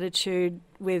of the attitude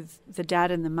with the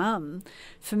dad and the mum,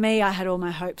 for me, I had all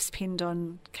my hopes pinned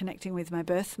on connecting with my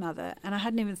birth mother, and I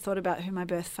hadn't even thought about who my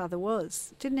birth father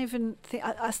was. Didn't even think.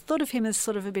 I thought of him as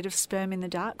sort of a bit of sperm in the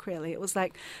dark, really. It was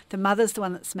like the mother's the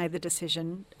one that's made the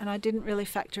decision, and I didn't really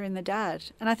factor in the dad.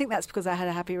 And I think that's because I had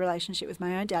a happy relationship with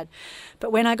my own dad.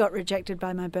 But when I got rejected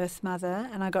by my birth mother,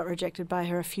 and I got rejected by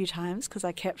her a few times because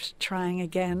I kept trying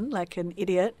again like an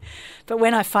idiot, but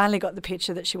when I finally got the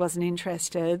picture that she wasn't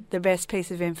interested, the best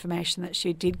piece of information that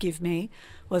she did give me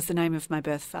was the name of my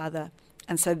birth father.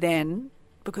 And so then,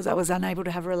 because I was unable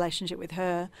to have a relationship with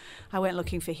her, I went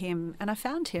looking for him, and I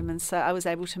found him. And so I was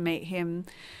able to meet him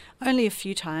only a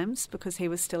few times because he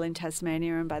was still in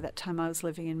Tasmania, and by that time I was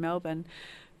living in Melbourne.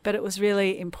 But it was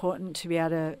really important to be able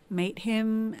to meet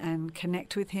him and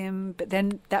connect with him. But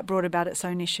then that brought about its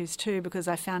own issues too, because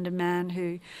I found a man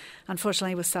who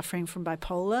unfortunately was suffering from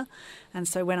bipolar. And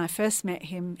so when I first met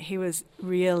him, he was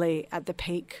really at the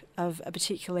peak of a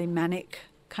particularly manic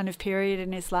kind of period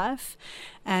in his life.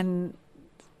 And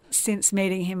since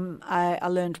meeting him, I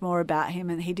learned more about him,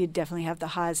 and he did definitely have the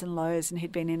highs and lows, and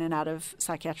he'd been in and out of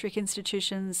psychiatric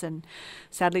institutions and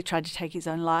sadly tried to take his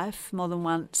own life more than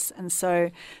once. And so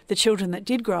the children that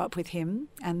did grow up with him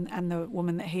and the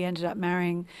woman that he ended up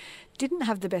marrying didn't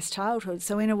have the best childhood.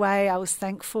 So in a way, I was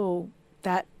thankful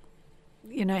that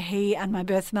he and my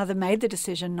birth mother made the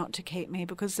decision not to keep me,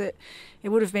 because it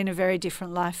would have been a very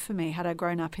different life for me had I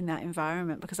grown up in that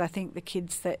environment, because I think the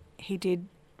kids that he did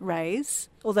raise,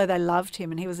 although they loved him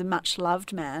and he was a much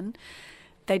loved man,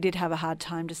 they did have a hard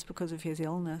time just because of his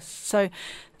illness. So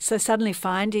suddenly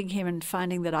finding him and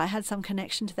finding that I had some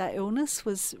connection to that illness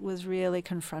was really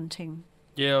confronting.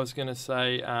 Yeah, I was going to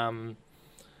say,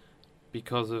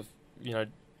 because of,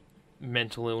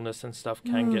 mental illness and stuff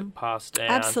can get passed down.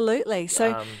 Absolutely.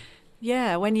 So,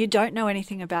 when you don't know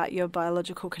anything about your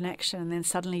biological connection and then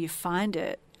suddenly you find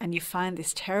it, and you find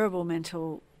this terrible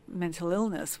mental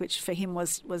illness, which for him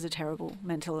was a terrible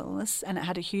mental illness, and it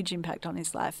had a huge impact on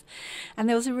his life. And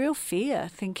there was a real fear,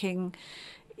 thinking,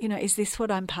 is this what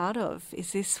I'm part of?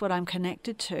 Is this what I'm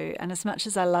connected to? And as much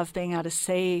as I love being able to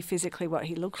see physically what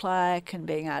he looked like and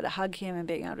being able to hug him and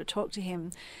being able to talk to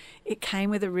him, it came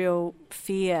with a real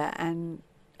fear and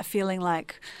a feeling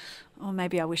like, oh,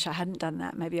 maybe I wish I hadn't done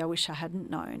that. Maybe I wish I hadn't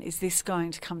known. Is this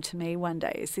going to come to me one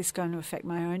day? Is this going to affect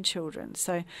my own children?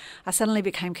 So I suddenly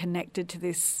became connected to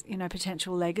this,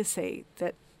 potential legacy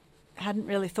that I hadn't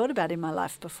really thought about in my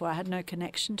life before. I had no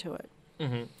connection to it.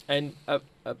 Mm-hmm. And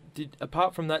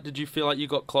apart from that, did you feel like you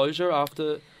got closure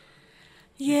after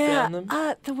Yeah, found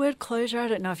them? The word closure, I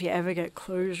don't know if you ever get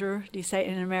closure. Do you say it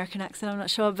in an American accent? I'm not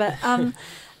sure. But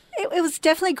it was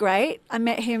definitely great. I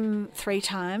met him 3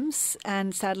 times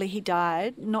and sadly he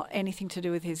died. Not anything to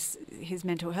do with his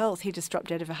mental health. He just dropped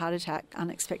dead of a heart attack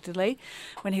unexpectedly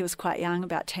when he was quite young,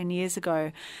 about 10 years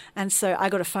ago. And so I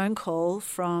got a phone call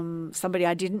from somebody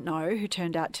I didn't know who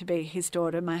turned out to be his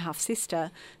daughter, my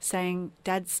half-sister, saying,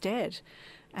 Dad's dead.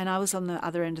 And I was on the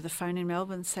other end of the phone in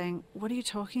Melbourne saying, what are you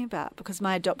talking about? Because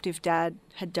my adoptive dad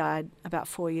had died about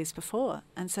 4 years before.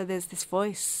 And so there's this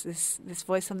voice, this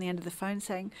voice on the end of the phone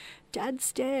saying,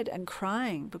 Dad's dead, and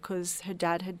crying because her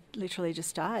dad had literally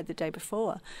just died the day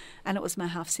before. And it was my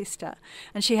half-sister.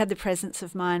 And she had the presence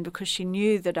of mind because she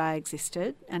knew that I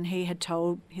existed, and he had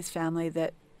told his family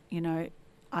that, you know,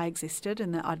 I existed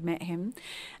and that I'd met him,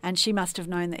 and she must have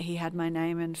known that he had my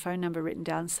name and phone number written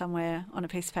down somewhere on a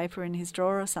piece of paper in his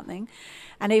drawer or something.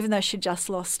 And even though she'd just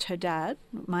lost her dad,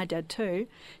 my dad too,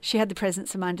 she had the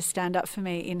presence of mind to stand up for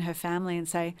me in her family and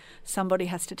say, somebody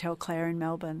has to tell Claire in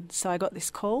Melbourne. So I got this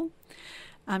call.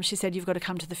 She said, you've got to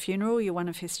come to the funeral, you're one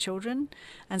of his children.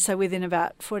 And so within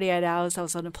about 48 hours, I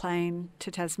was on a plane to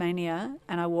Tasmania,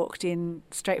 and I walked in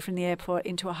straight from the airport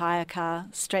into a hire car,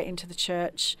 straight into the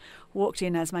church, walked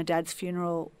in as my dad's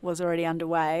funeral was already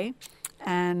underway,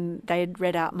 and they had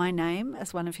read out my name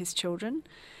as one of his children.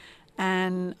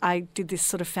 And I did this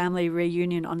sort of family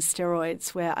reunion on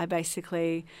steroids where I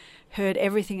basically heard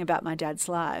everything about my dad's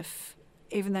life,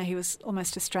 even though he was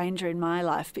almost a stranger in my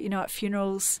life. But, you know, at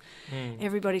funerals,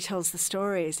 everybody tells the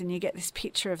stories and you get this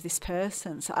picture of this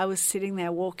person. So I was sitting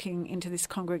there walking into this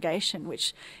congregation,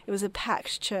 which it was a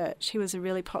packed church. He was a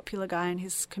really popular guy in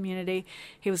his community.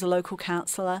 He was a local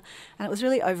counsellor. And it was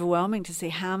really overwhelming to see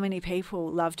how many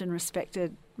people loved and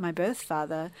respected my birth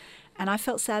father. And I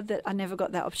felt sad that I never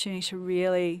got that opportunity to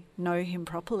really know him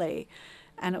properly.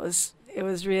 And it was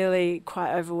really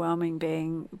quite overwhelming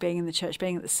being in the church,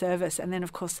 being at the service, and then,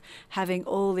 of course, having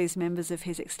all these members of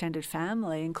his extended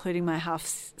family, including my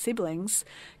half-siblings,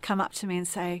 come up to me and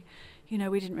say, you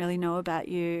know, we didn't really know about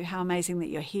you, how amazing that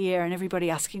you're here, and everybody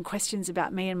asking questions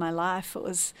about me and my life. It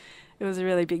was a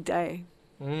really big day.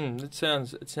 It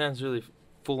sounds really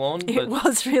full on. It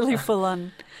was really full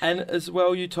on. And as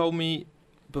well, you told me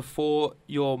before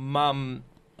your mum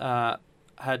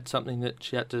had something that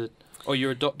she had to... Or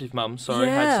your adoptive mum,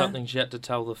 had something she had to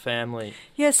tell the family.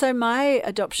 Yeah, so my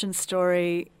adoption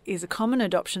story is a common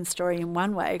adoption story in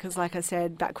one way because, like I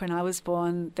said, back when I was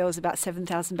born, there was about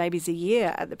 7,000 babies a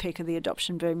year at the peak of the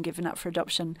adoption boom given up for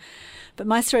adoption. But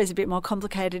my story is a bit more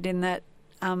complicated in that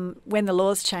when the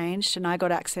laws changed and I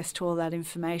got access to all that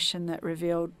information that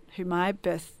revealed who my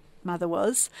birth mother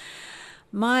was,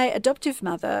 my adoptive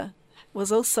mother was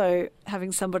also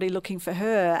having somebody looking for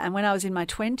her. And when I was in my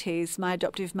 20s, my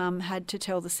adoptive mum had to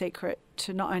tell the secret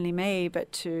to not only me,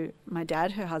 but to my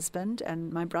dad, her husband,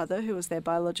 and my brother, who was their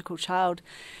biological child,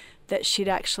 that she'd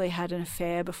actually had an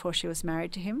affair before she was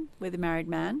married to him with a married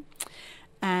man,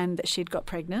 and that she'd got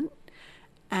pregnant,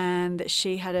 and that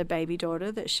she had a baby daughter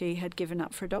that she had given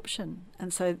up for adoption.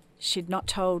 And so she'd not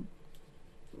told,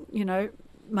 you know,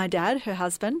 my dad, her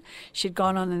husband. She'd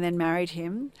gone on and then married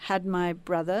him, had my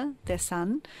brother, their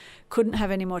son, couldn't have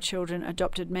any more children,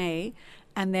 adopted me.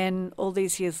 And then all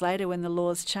these years later, when the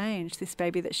laws changed, this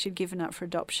baby that she'd given up for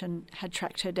adoption had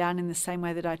tracked her down in the same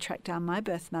way that I tracked down my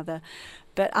birth mother.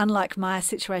 But unlike my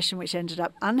situation, which ended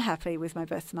up unhappy with my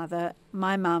birth mother,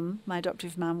 my mum, my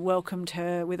adoptive mum, welcomed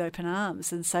her with open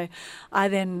arms. And so I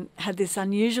then had this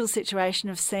unusual situation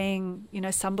of seeing, you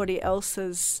know, somebody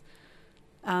else's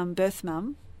birth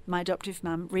mum, my adoptive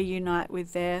mum, reunite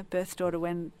with their birth daughter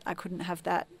when I couldn't have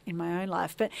that in my own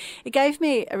life. But it gave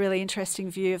me a really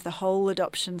interesting view of the whole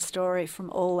adoption story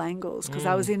from all angles because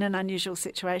I was in an unusual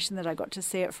situation that I got to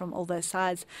see it from all those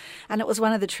sides. And it was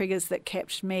one of the triggers that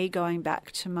kept me going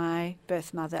back to my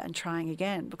birth mother and trying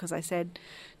again because I said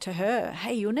to her,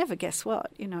 hey, you'll never guess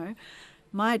what, you know.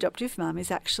 My adoptive mum is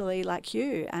actually like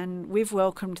you, and we've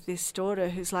welcomed this daughter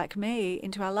who's like me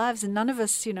into our lives, and none of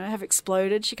us, you know, have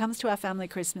exploded. She comes to our family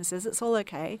Christmases. It's all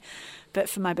okay. But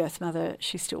for my birth mother,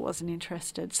 she still wasn't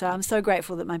interested. So I'm so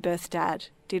grateful that my birth dad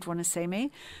did want to see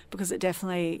me because it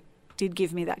definitely did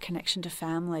give me that connection to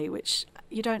family, which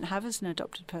you don't have as an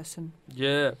adopted person.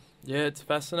 Yeah, it's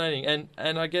fascinating.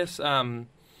 And I guess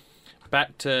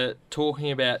back to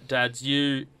talking about dads,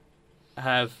 you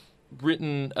have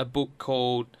written a book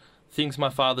called Things My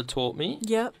Father Taught Me.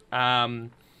 Yep.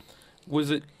 Was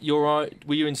it your own?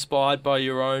 Were you inspired by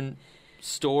your own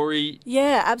story?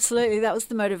 Yeah, absolutely. That was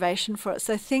the motivation for it.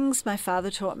 So Things My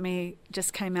Father Taught Me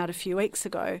just came out a few weeks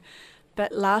ago.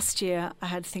 But last year I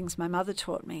had Things My Mother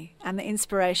Taught Me, and the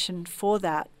inspiration for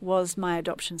that was my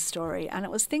adoption story. And it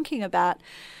was thinking about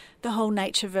the whole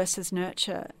nature versus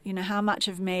nurture, you know, how much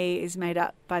of me is made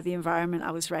up by the environment I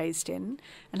was raised in,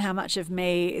 and how much of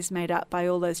me is made up by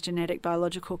all those genetic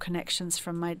biological connections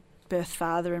from my birth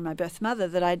father and my birth mother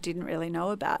that I didn't really know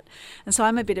about. And so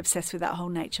I'm a bit obsessed with that whole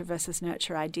nature versus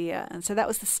nurture idea. And so that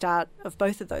was the start of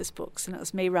both of those books. And it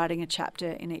was me writing a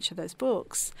chapter in each of those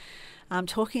books,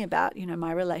 talking about, you know,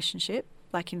 my relationship,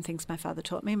 like in Things My Father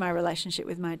Taught Me, my relationship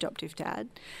with my adoptive dad,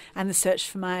 and the search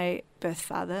for my birth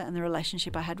father and the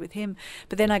relationship I had with him.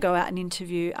 But then I go out and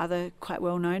interview other quite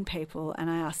well-known people, and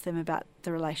I ask them about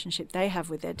the relationship they have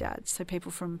with their dads. So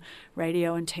people from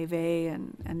radio and TV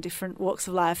and different walks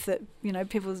of life that, you know,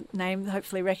 people's name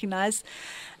hopefully recognise.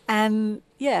 And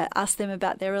yeah, ask them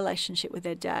about their relationship with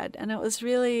their dad. And it was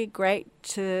really great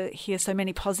to hear so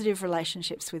many positive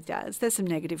relationships with dads. There's some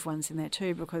negative ones in there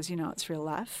too, because, you know, it's real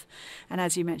life. And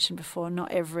as you mentioned before,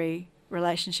 not every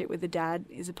relationship with the dad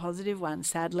is a positive one.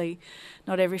 Sadly,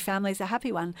 not every family is a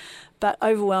happy one. But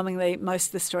overwhelmingly, most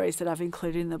of the stories that I've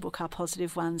included in the book are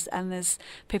positive ones. And there's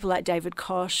people like David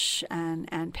Koch and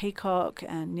Anne Peacock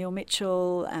and Neil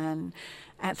Mitchell and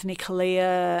Anthony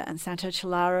Kalia and Santo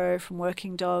Chilaro from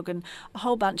Working Dog, and a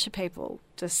whole bunch of people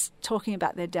just talking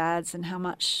about their dads and how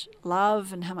much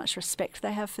love and how much respect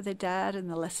they have for their dad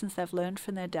and the lessons they've learned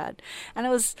from their dad. And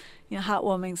it was, you know,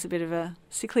 heartwarming's a bit of a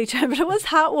sickly term, but it was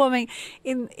heartwarming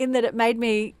in that it made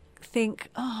me think,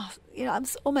 oh, you know, I'm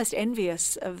almost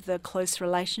envious of the close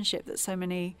relationship that so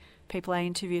many people I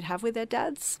interviewed have with their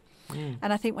dads.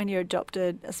 And I think when you're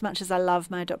adopted, as much as I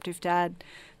love my adoptive dad,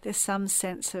 there's some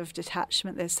sense of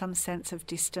detachment, there's some sense of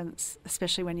distance,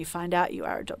 especially when you find out you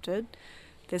are adopted.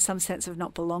 There's some sense of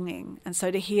not belonging. And so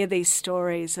to hear these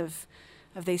stories of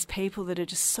these people that are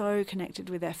just so connected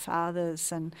with their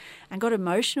fathers and got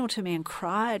emotional to me and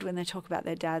cried when they talk about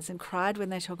their dads and cried when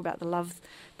they talk about the love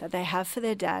that they have for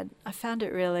their dad, I found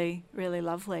it really, really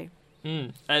lovely.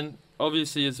 And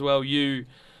obviously as well, you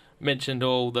mentioned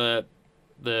all the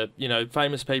you know,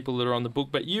 famous people that are on the book,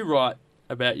 but you write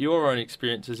about your own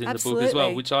experiences in Absolutely. the book as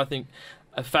well, which I think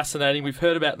are fascinating. We've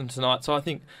heard about them tonight, so I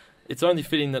think it's only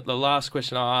fitting that the last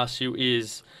question I ask you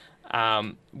is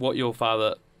what your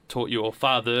father taught you, or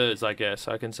fathers, I guess.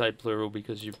 I can say plural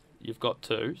because you've got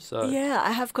two. So yeah,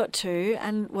 I have got two,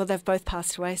 and well, they've both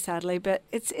passed away sadly. But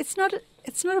it's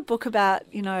not a book about,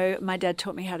 you know, my dad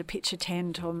taught me how to pitch a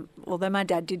tent, although my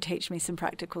dad did teach me some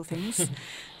practical things,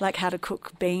 like how to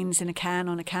cook beans in a can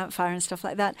on a campfire and stuff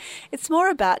like that. It's more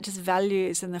about just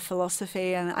values and the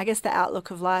philosophy and I guess the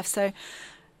outlook of life. So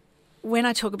when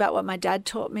I talk about what my dad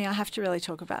taught me, I have to really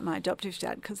talk about my adoptive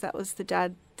dad, because that was the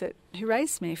dad who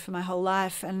raised me for my whole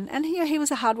life. And he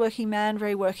was a hardworking man,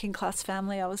 very working class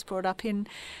family I was brought up in.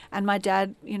 And my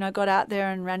dad, you know, got out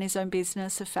there and ran his own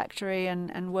business, a factory,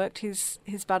 and worked his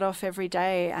butt off every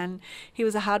day. And he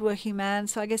was a hardworking man,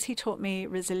 so I guess he taught me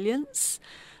resilience.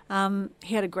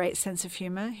 He had a great sense of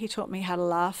humour. He taught me how to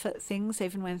laugh at things,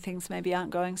 even when things maybe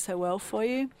aren't going so well for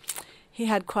you. He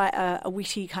had quite a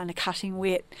witty kind of cutting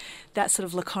wit, that sort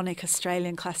of laconic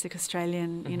classic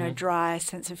Australian, you know, dry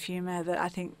sense of humour that I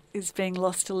think is being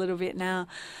lost a little bit now.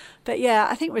 But yeah,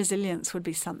 I think resilience would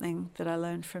be something that I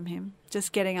learned from him.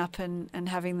 Just getting up and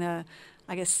having the,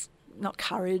 I guess, not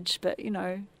courage, but, you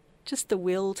know, just the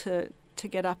will to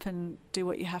get up and do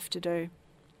what you have to do,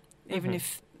 even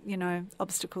if, you know,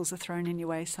 obstacles are thrown in your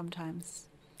way sometimes.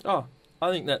 Oh,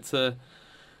 I think that's a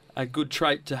good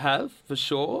trait to have, for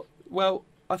sure. Well,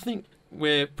 I think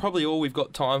we're probably all we've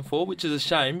got time for, which is a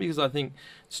shame, because I think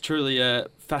it's truly a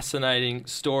fascinating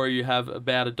story you have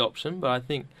about adoption. But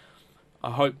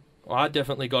I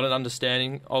definitely got an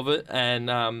understanding of it.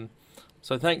 And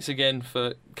so thanks again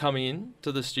for coming in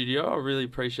to the studio. I really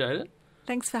appreciate it.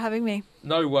 Thanks for having me.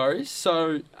 No worries.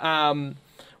 So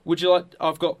would you like...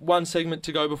 I've got one segment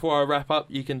to go before I wrap up.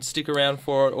 You can stick around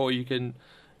for it, or you can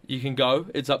go.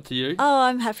 It's up to you. Oh,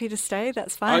 I'm happy to stay.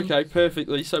 That's fine. Okay,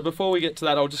 perfectly. So before we get to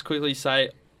that, I'll just quickly say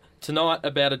tonight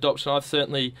about adoption, I've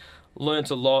certainly learnt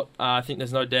a lot. I think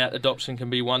there's no doubt adoption can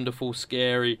be wonderful,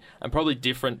 scary, and probably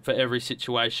different for every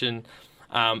situation.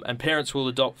 And parents will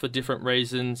adopt for different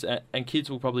reasons, and kids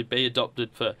will probably be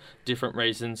adopted for different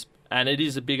reasons. And it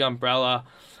is a big umbrella.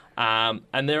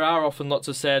 And there are often lots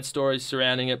of sad stories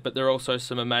surrounding it, but there are also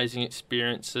some amazing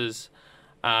experiences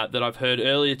that I've heard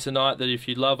earlier tonight, that if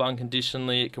you love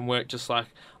unconditionally, it can work just like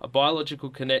a biological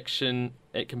connection.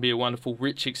 It can be a wonderful,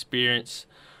 rich experience,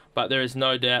 but there is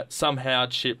no doubt some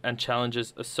hardship and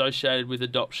challenges associated with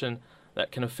adoption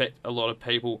that can affect a lot of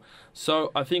people.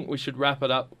 So I think we should wrap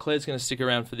it up. Claire's going to stick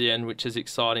around for the end, which is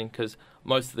exciting because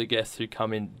most of the guests who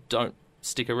come in don't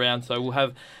stick around. So we'll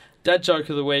have Dad Joke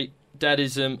of the Week,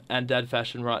 Dadism, and Dad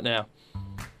Fashion right now.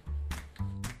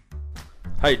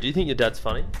 Hey, do you think your dad's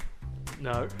funny?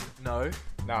 No. No.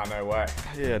 Nah, no way.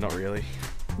 Yeah, not really.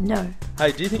 No.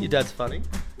 Hey, do you think your dad's funny?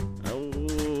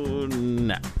 Oh,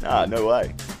 nah. Nah, no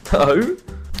way. No?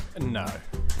 No.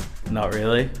 Not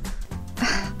really.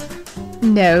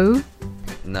 No.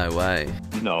 No way.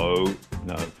 No.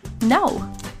 No.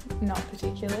 No. Not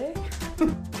particularly.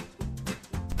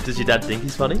 Does your dad think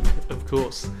he's funny? Of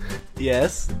course.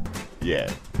 Yes.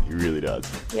 Yeah, he really does.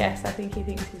 Yes, I think he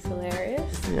thinks he's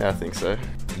hilarious. Yeah, I think so.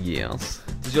 Yes.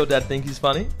 Does your dad think he's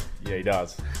funny? Yeah, he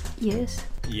does. Yes.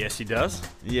 Yes, he does.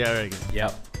 Yeah, I reckon.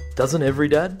 Yep. Doesn't every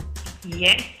dad?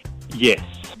 Yes. Yes.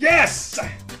 Yes!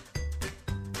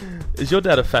 Is your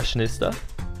dad a fashionista?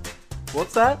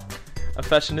 What's that? A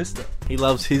fashionista? He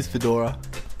loves his fedora.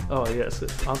 Oh, yes.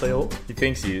 Aren't they all? He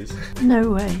thinks he is.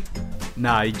 No way.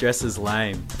 Nah, he dresses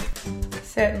lame.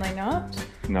 Certainly not.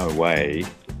 No way,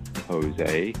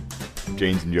 Jose.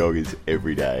 Jeans and joggers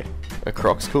every day. Are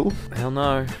Crocs cool? Hell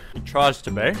no. He tries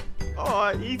to be.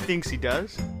 Oh, he thinks he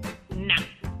does. No.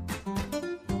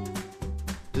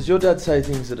 Does your dad say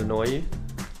things that annoy you?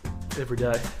 Every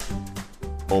day.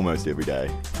 Almost every day.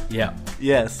 Yeah.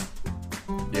 Yes.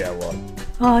 Yeah, what?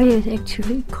 Oh, yes,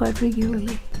 actually, quite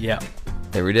regularly. Yeah.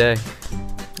 Every day.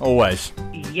 Always.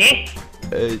 Yes.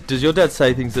 Does your dad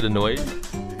say things that annoy you?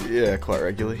 Yeah, quite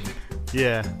regularly.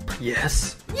 Yeah.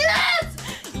 Yes.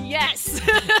 Yes! Yes!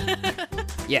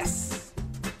 Yes.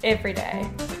 Every day.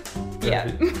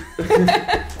 Yeah.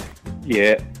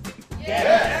 Yeah.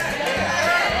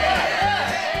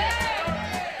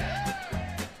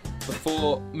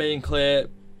 Before me and Claire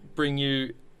bring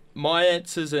you my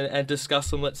answers and discuss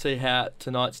them, let's see how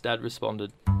tonight's dad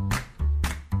responded.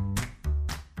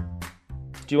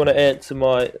 Do you want to answer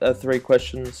my 3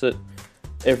 questions that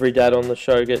every dad on the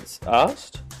show gets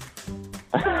asked?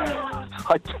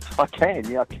 I can,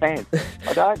 yeah, I can.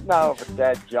 I don't know of a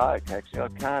dad joke, actually. I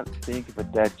can't think of a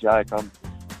dad joke.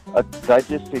 They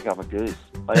just think I'm a goose.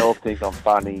 They all think I'm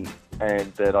funny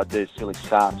and that I do silly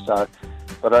stuff. So,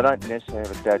 but I don't necessarily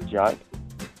have a dad joke.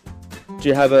 Do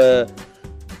you have a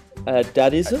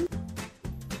dadism?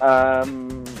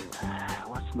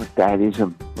 What's my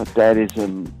dadism? My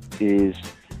dadism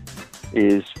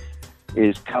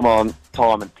is come on,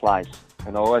 time and place.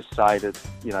 And I always say that,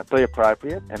 be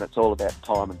appropriate, and it's all about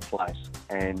time and place.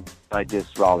 And they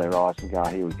just roll their eyes and go,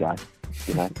 here we go,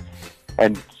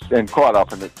 And quite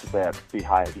often it's about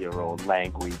behaviour or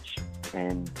language.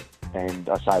 And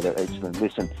I say to each of them,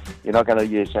 listen, you're not going to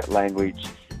use that language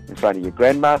in front of your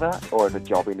grandmother or at a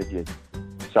job interview.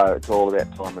 So it's all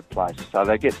about time and place. So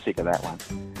they get sick of that one.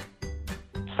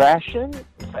 Fashion.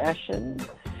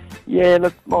 Yeah,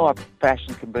 look, my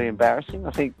fashion can be embarrassing.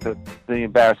 I think that the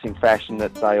embarrassing fashion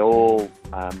that they all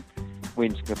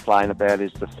whinge and complain about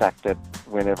is the fact that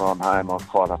whenever I'm home, I'm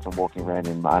quite often walking around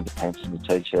in my underpants and a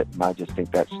T-shirt, and they just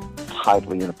think that's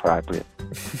totally inappropriate.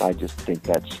 They just think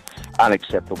that's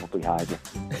unacceptable behaviour.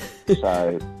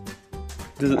 So,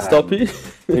 does it stop you?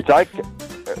 It's okay.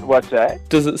 What's that?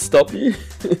 Does it stop you?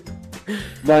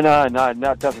 No,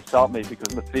 it doesn't stop me,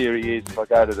 because my theory is if I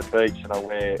go to the beach and I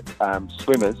wear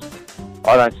swimmers,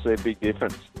 I don't see a big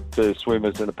difference to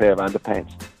swimmers and a pair of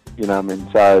underpants. You know what I mean?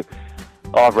 So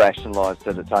I've rationalised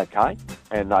that it's okay,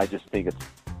 and they just think it's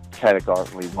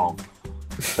categorically wrong.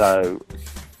 So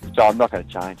I'm not going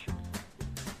to change.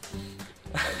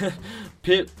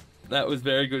 Pip, that was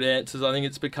very good answers. I think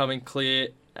it's becoming clear,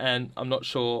 and I'm not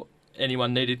sure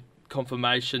anyone needed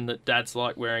confirmation that dads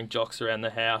like wearing jocks around the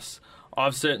house.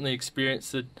 I've certainly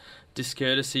experienced the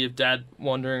discourtesy of dad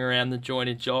wandering around the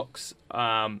jointed jocks.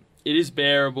 It is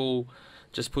bearable.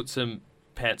 Just put some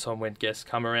pants on when guests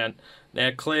come around.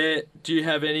 Now, Claire, do you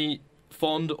have any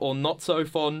fond or not so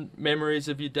fond memories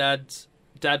of your dad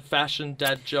fashion,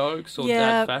 dad jokes, or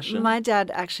dad fashion? Yeah, my dad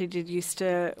actually used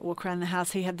to walk around the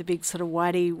house. He had the big sort of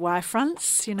whitey Y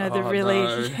fronts, the really,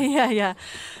 no. yeah,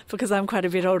 because I'm quite a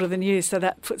bit older than you, so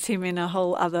that puts him in a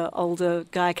whole other older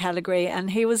guy category.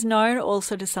 And he was known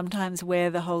also to sometimes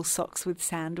wear the whole socks with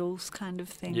sandals kind of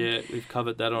thing. Yeah, we've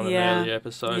covered that on an earlier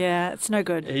episode. Yeah, it's no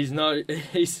good. He's no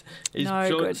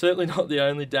good. Certainly not the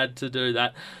only dad to do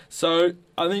that. So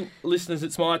I think, listeners,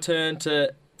 it's my turn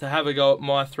to have a go at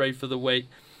my 3 for the week.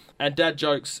 And dad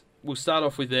jokes, we'll start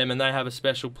off with them, and they have a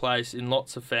special place in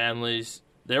lots of families.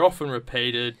 They're often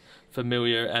repeated,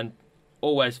 familiar, and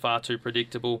always far too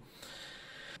predictable.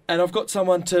 And I've got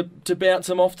someone to bounce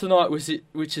them off tonight,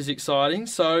 which is exciting.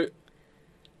 So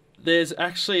there's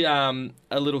actually a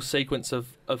little sequence of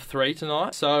 3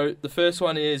 tonight. So the first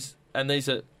one is, and these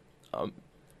are...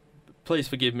 please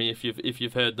forgive me if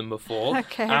you've heard them before.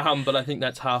 Okay. But I think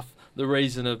that's half the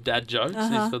reason of dad jokes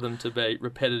is for them to be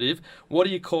repetitive. What do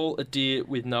you call a deer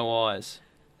with no eyes?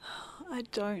 I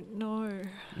don't know.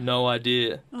 No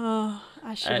idea. Oh,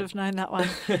 I should have known that one.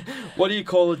 What do you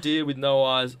call a deer with no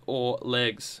eyes or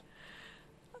legs?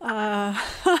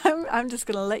 I'm just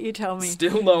going to let you tell me.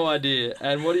 Still no idea.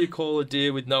 And what do you call a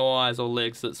deer with no eyes or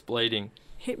legs that's bleeding?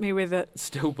 Hit me with it.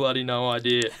 Still bloody no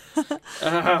idea.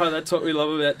 That's what we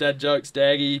love about dad jokes.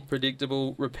 Daggy,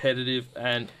 predictable, repetitive,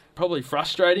 and probably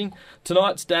frustrating.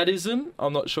 Tonight's dadism.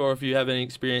 I'm not sure if you have any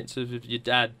experience of your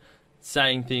dad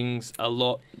saying things a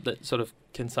lot that sort of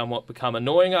can somewhat become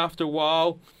annoying after a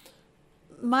while.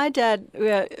 My dad,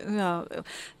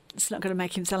 it's not going to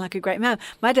make him sound like a great man.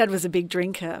 My dad was a big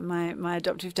drinker. My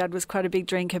adoptive dad was quite a big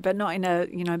drinker, but not in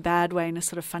a bad way, in a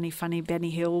sort of funny Benny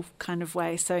Hill kind of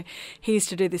way. So he used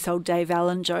to do this old Dave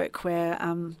Allen joke where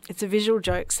it's a visual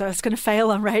joke, so it's going to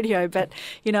fail on radio, but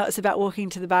it's about walking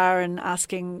to the bar and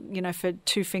asking for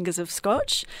 2 fingers of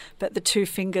scotch, but the 2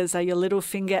 fingers are your little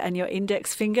finger and your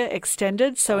index finger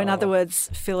extended. So in other words,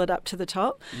 fill it up to the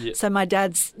top. Yep. So my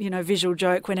dad's visual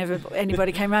joke whenever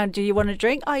anybody came around, do you want a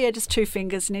drink? Oh yeah, just 2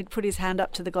 fingers. And he'd put his hand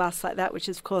up to the glass like that, which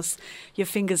is, of course, your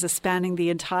fingers are spanning the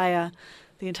entire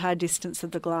distance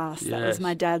of the glass. Yes. That was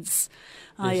my dad's.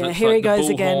 Oh yeah, here like he goes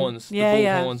again. Horns, the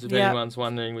bull horns, if anyone's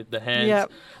wondering, with the hands.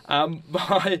 Yep.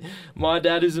 My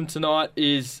dadism tonight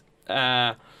is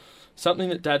something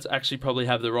that dads actually probably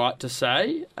have the right to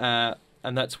say.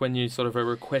 And that's when you sort of are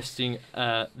requesting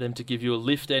them to give you a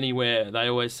lift anywhere. They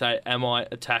always say, am I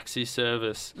a taxi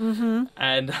service? Mm-hmm.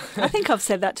 And I think I've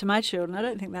said that to my children. I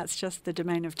don't think that's just the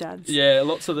domain of dads. Yeah,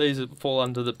 lots of these fall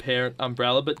under the parent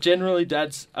umbrella, but generally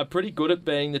dads are pretty good at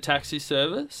being the taxi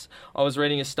service. I was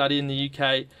reading a study in the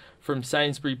UK from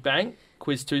Sainsbury Bank,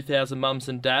 quizzed 2,000 mums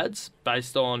and dads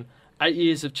based on 8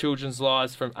 years of children's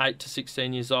lives from 8 to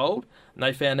 16 years old, and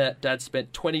they found out dads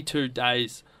spent 22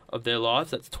 days of their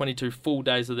lives, that's 22 full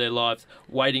days of their lives,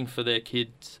 waiting for their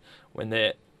kids when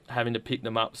they're having to pick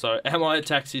them up. So am I a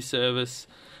taxi service,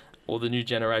 or the new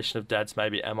generation of dads,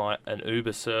 maybe am I an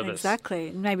Uber service?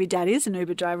 Exactly. Maybe dad is an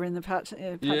Uber driver in the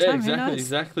part-time. Yeah,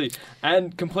 exactly.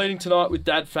 And completing tonight with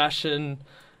dad fashion,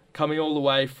 coming all the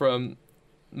way from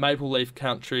Maple Leaf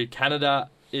Country, Canada.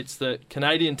 It's the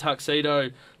Canadian tuxedo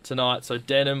tonight, so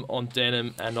denim on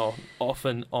denim and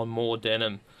often on more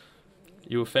denim.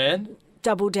 You a fan?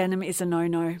 Double denim is a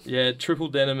no-no. Yeah, triple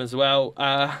denim as well.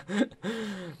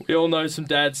 We all know some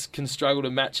dads can struggle to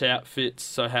match outfits,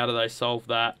 so how do they solve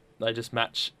that? They just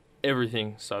match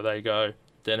everything, so they go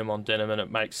denim on denim, and it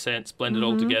makes sense. Blend it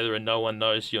all together and no one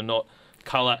knows you're not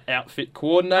colour outfit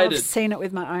coordinated. I've seen it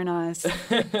with my own eyes.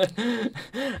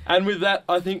 And with that,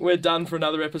 I think we're done for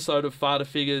another episode of Father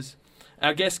Figures.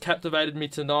 Our guest captivated me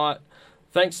tonight.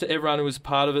 Thanks to everyone who was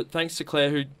part of it. Thanks to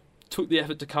Claire, who took the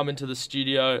effort to come into the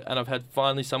studio, and I've had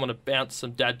finally someone to bounce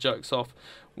some dad jokes off,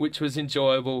 which was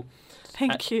enjoyable.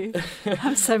 Thank you.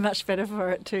 I'm so much better for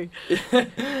it too.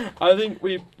 I think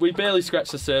we barely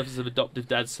scratched the surface of adoptive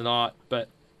dads tonight, but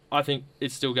I think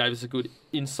it still gave us a good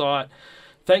insight.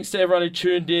 Thanks to everyone who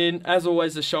tuned in. As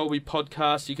always, the show will be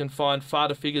podcast. You can find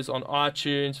Father Figures on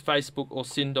iTunes, Facebook, or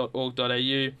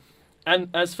sin.org.au. And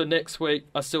as for next week,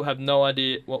 I still have no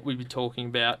idea what we'll be talking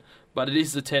about, but it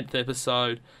is the 10th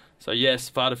episode. So yes,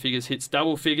 Father Figures hits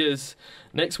double figures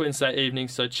next Wednesday evening,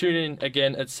 so tune in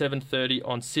again at 7:30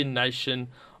 on Sin Nation.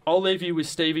 I'll leave you with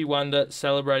Stevie Wonder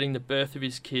celebrating the birth of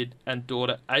his kid and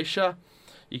daughter Aisha.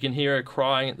 You can hear her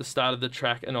crying at the start of the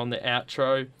track and on the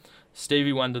outro.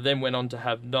 Stevie Wonder then went on to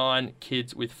have 9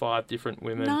 kids with 5 different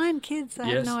women. 9 kids? I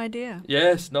had no idea.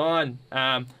 Yes, 9.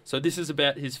 So this is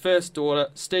about his first daughter,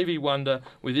 Stevie Wonder,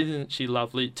 with Isn't She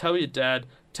Lovely? Tell your dad,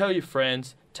 tell your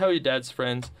friends, tell your dad's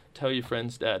friends, tell your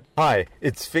friend's dad. Hi,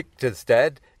 it's Victor's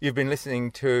dad. You've been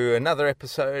listening to another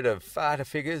episode of Father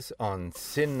Figures on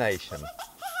Sin Nation.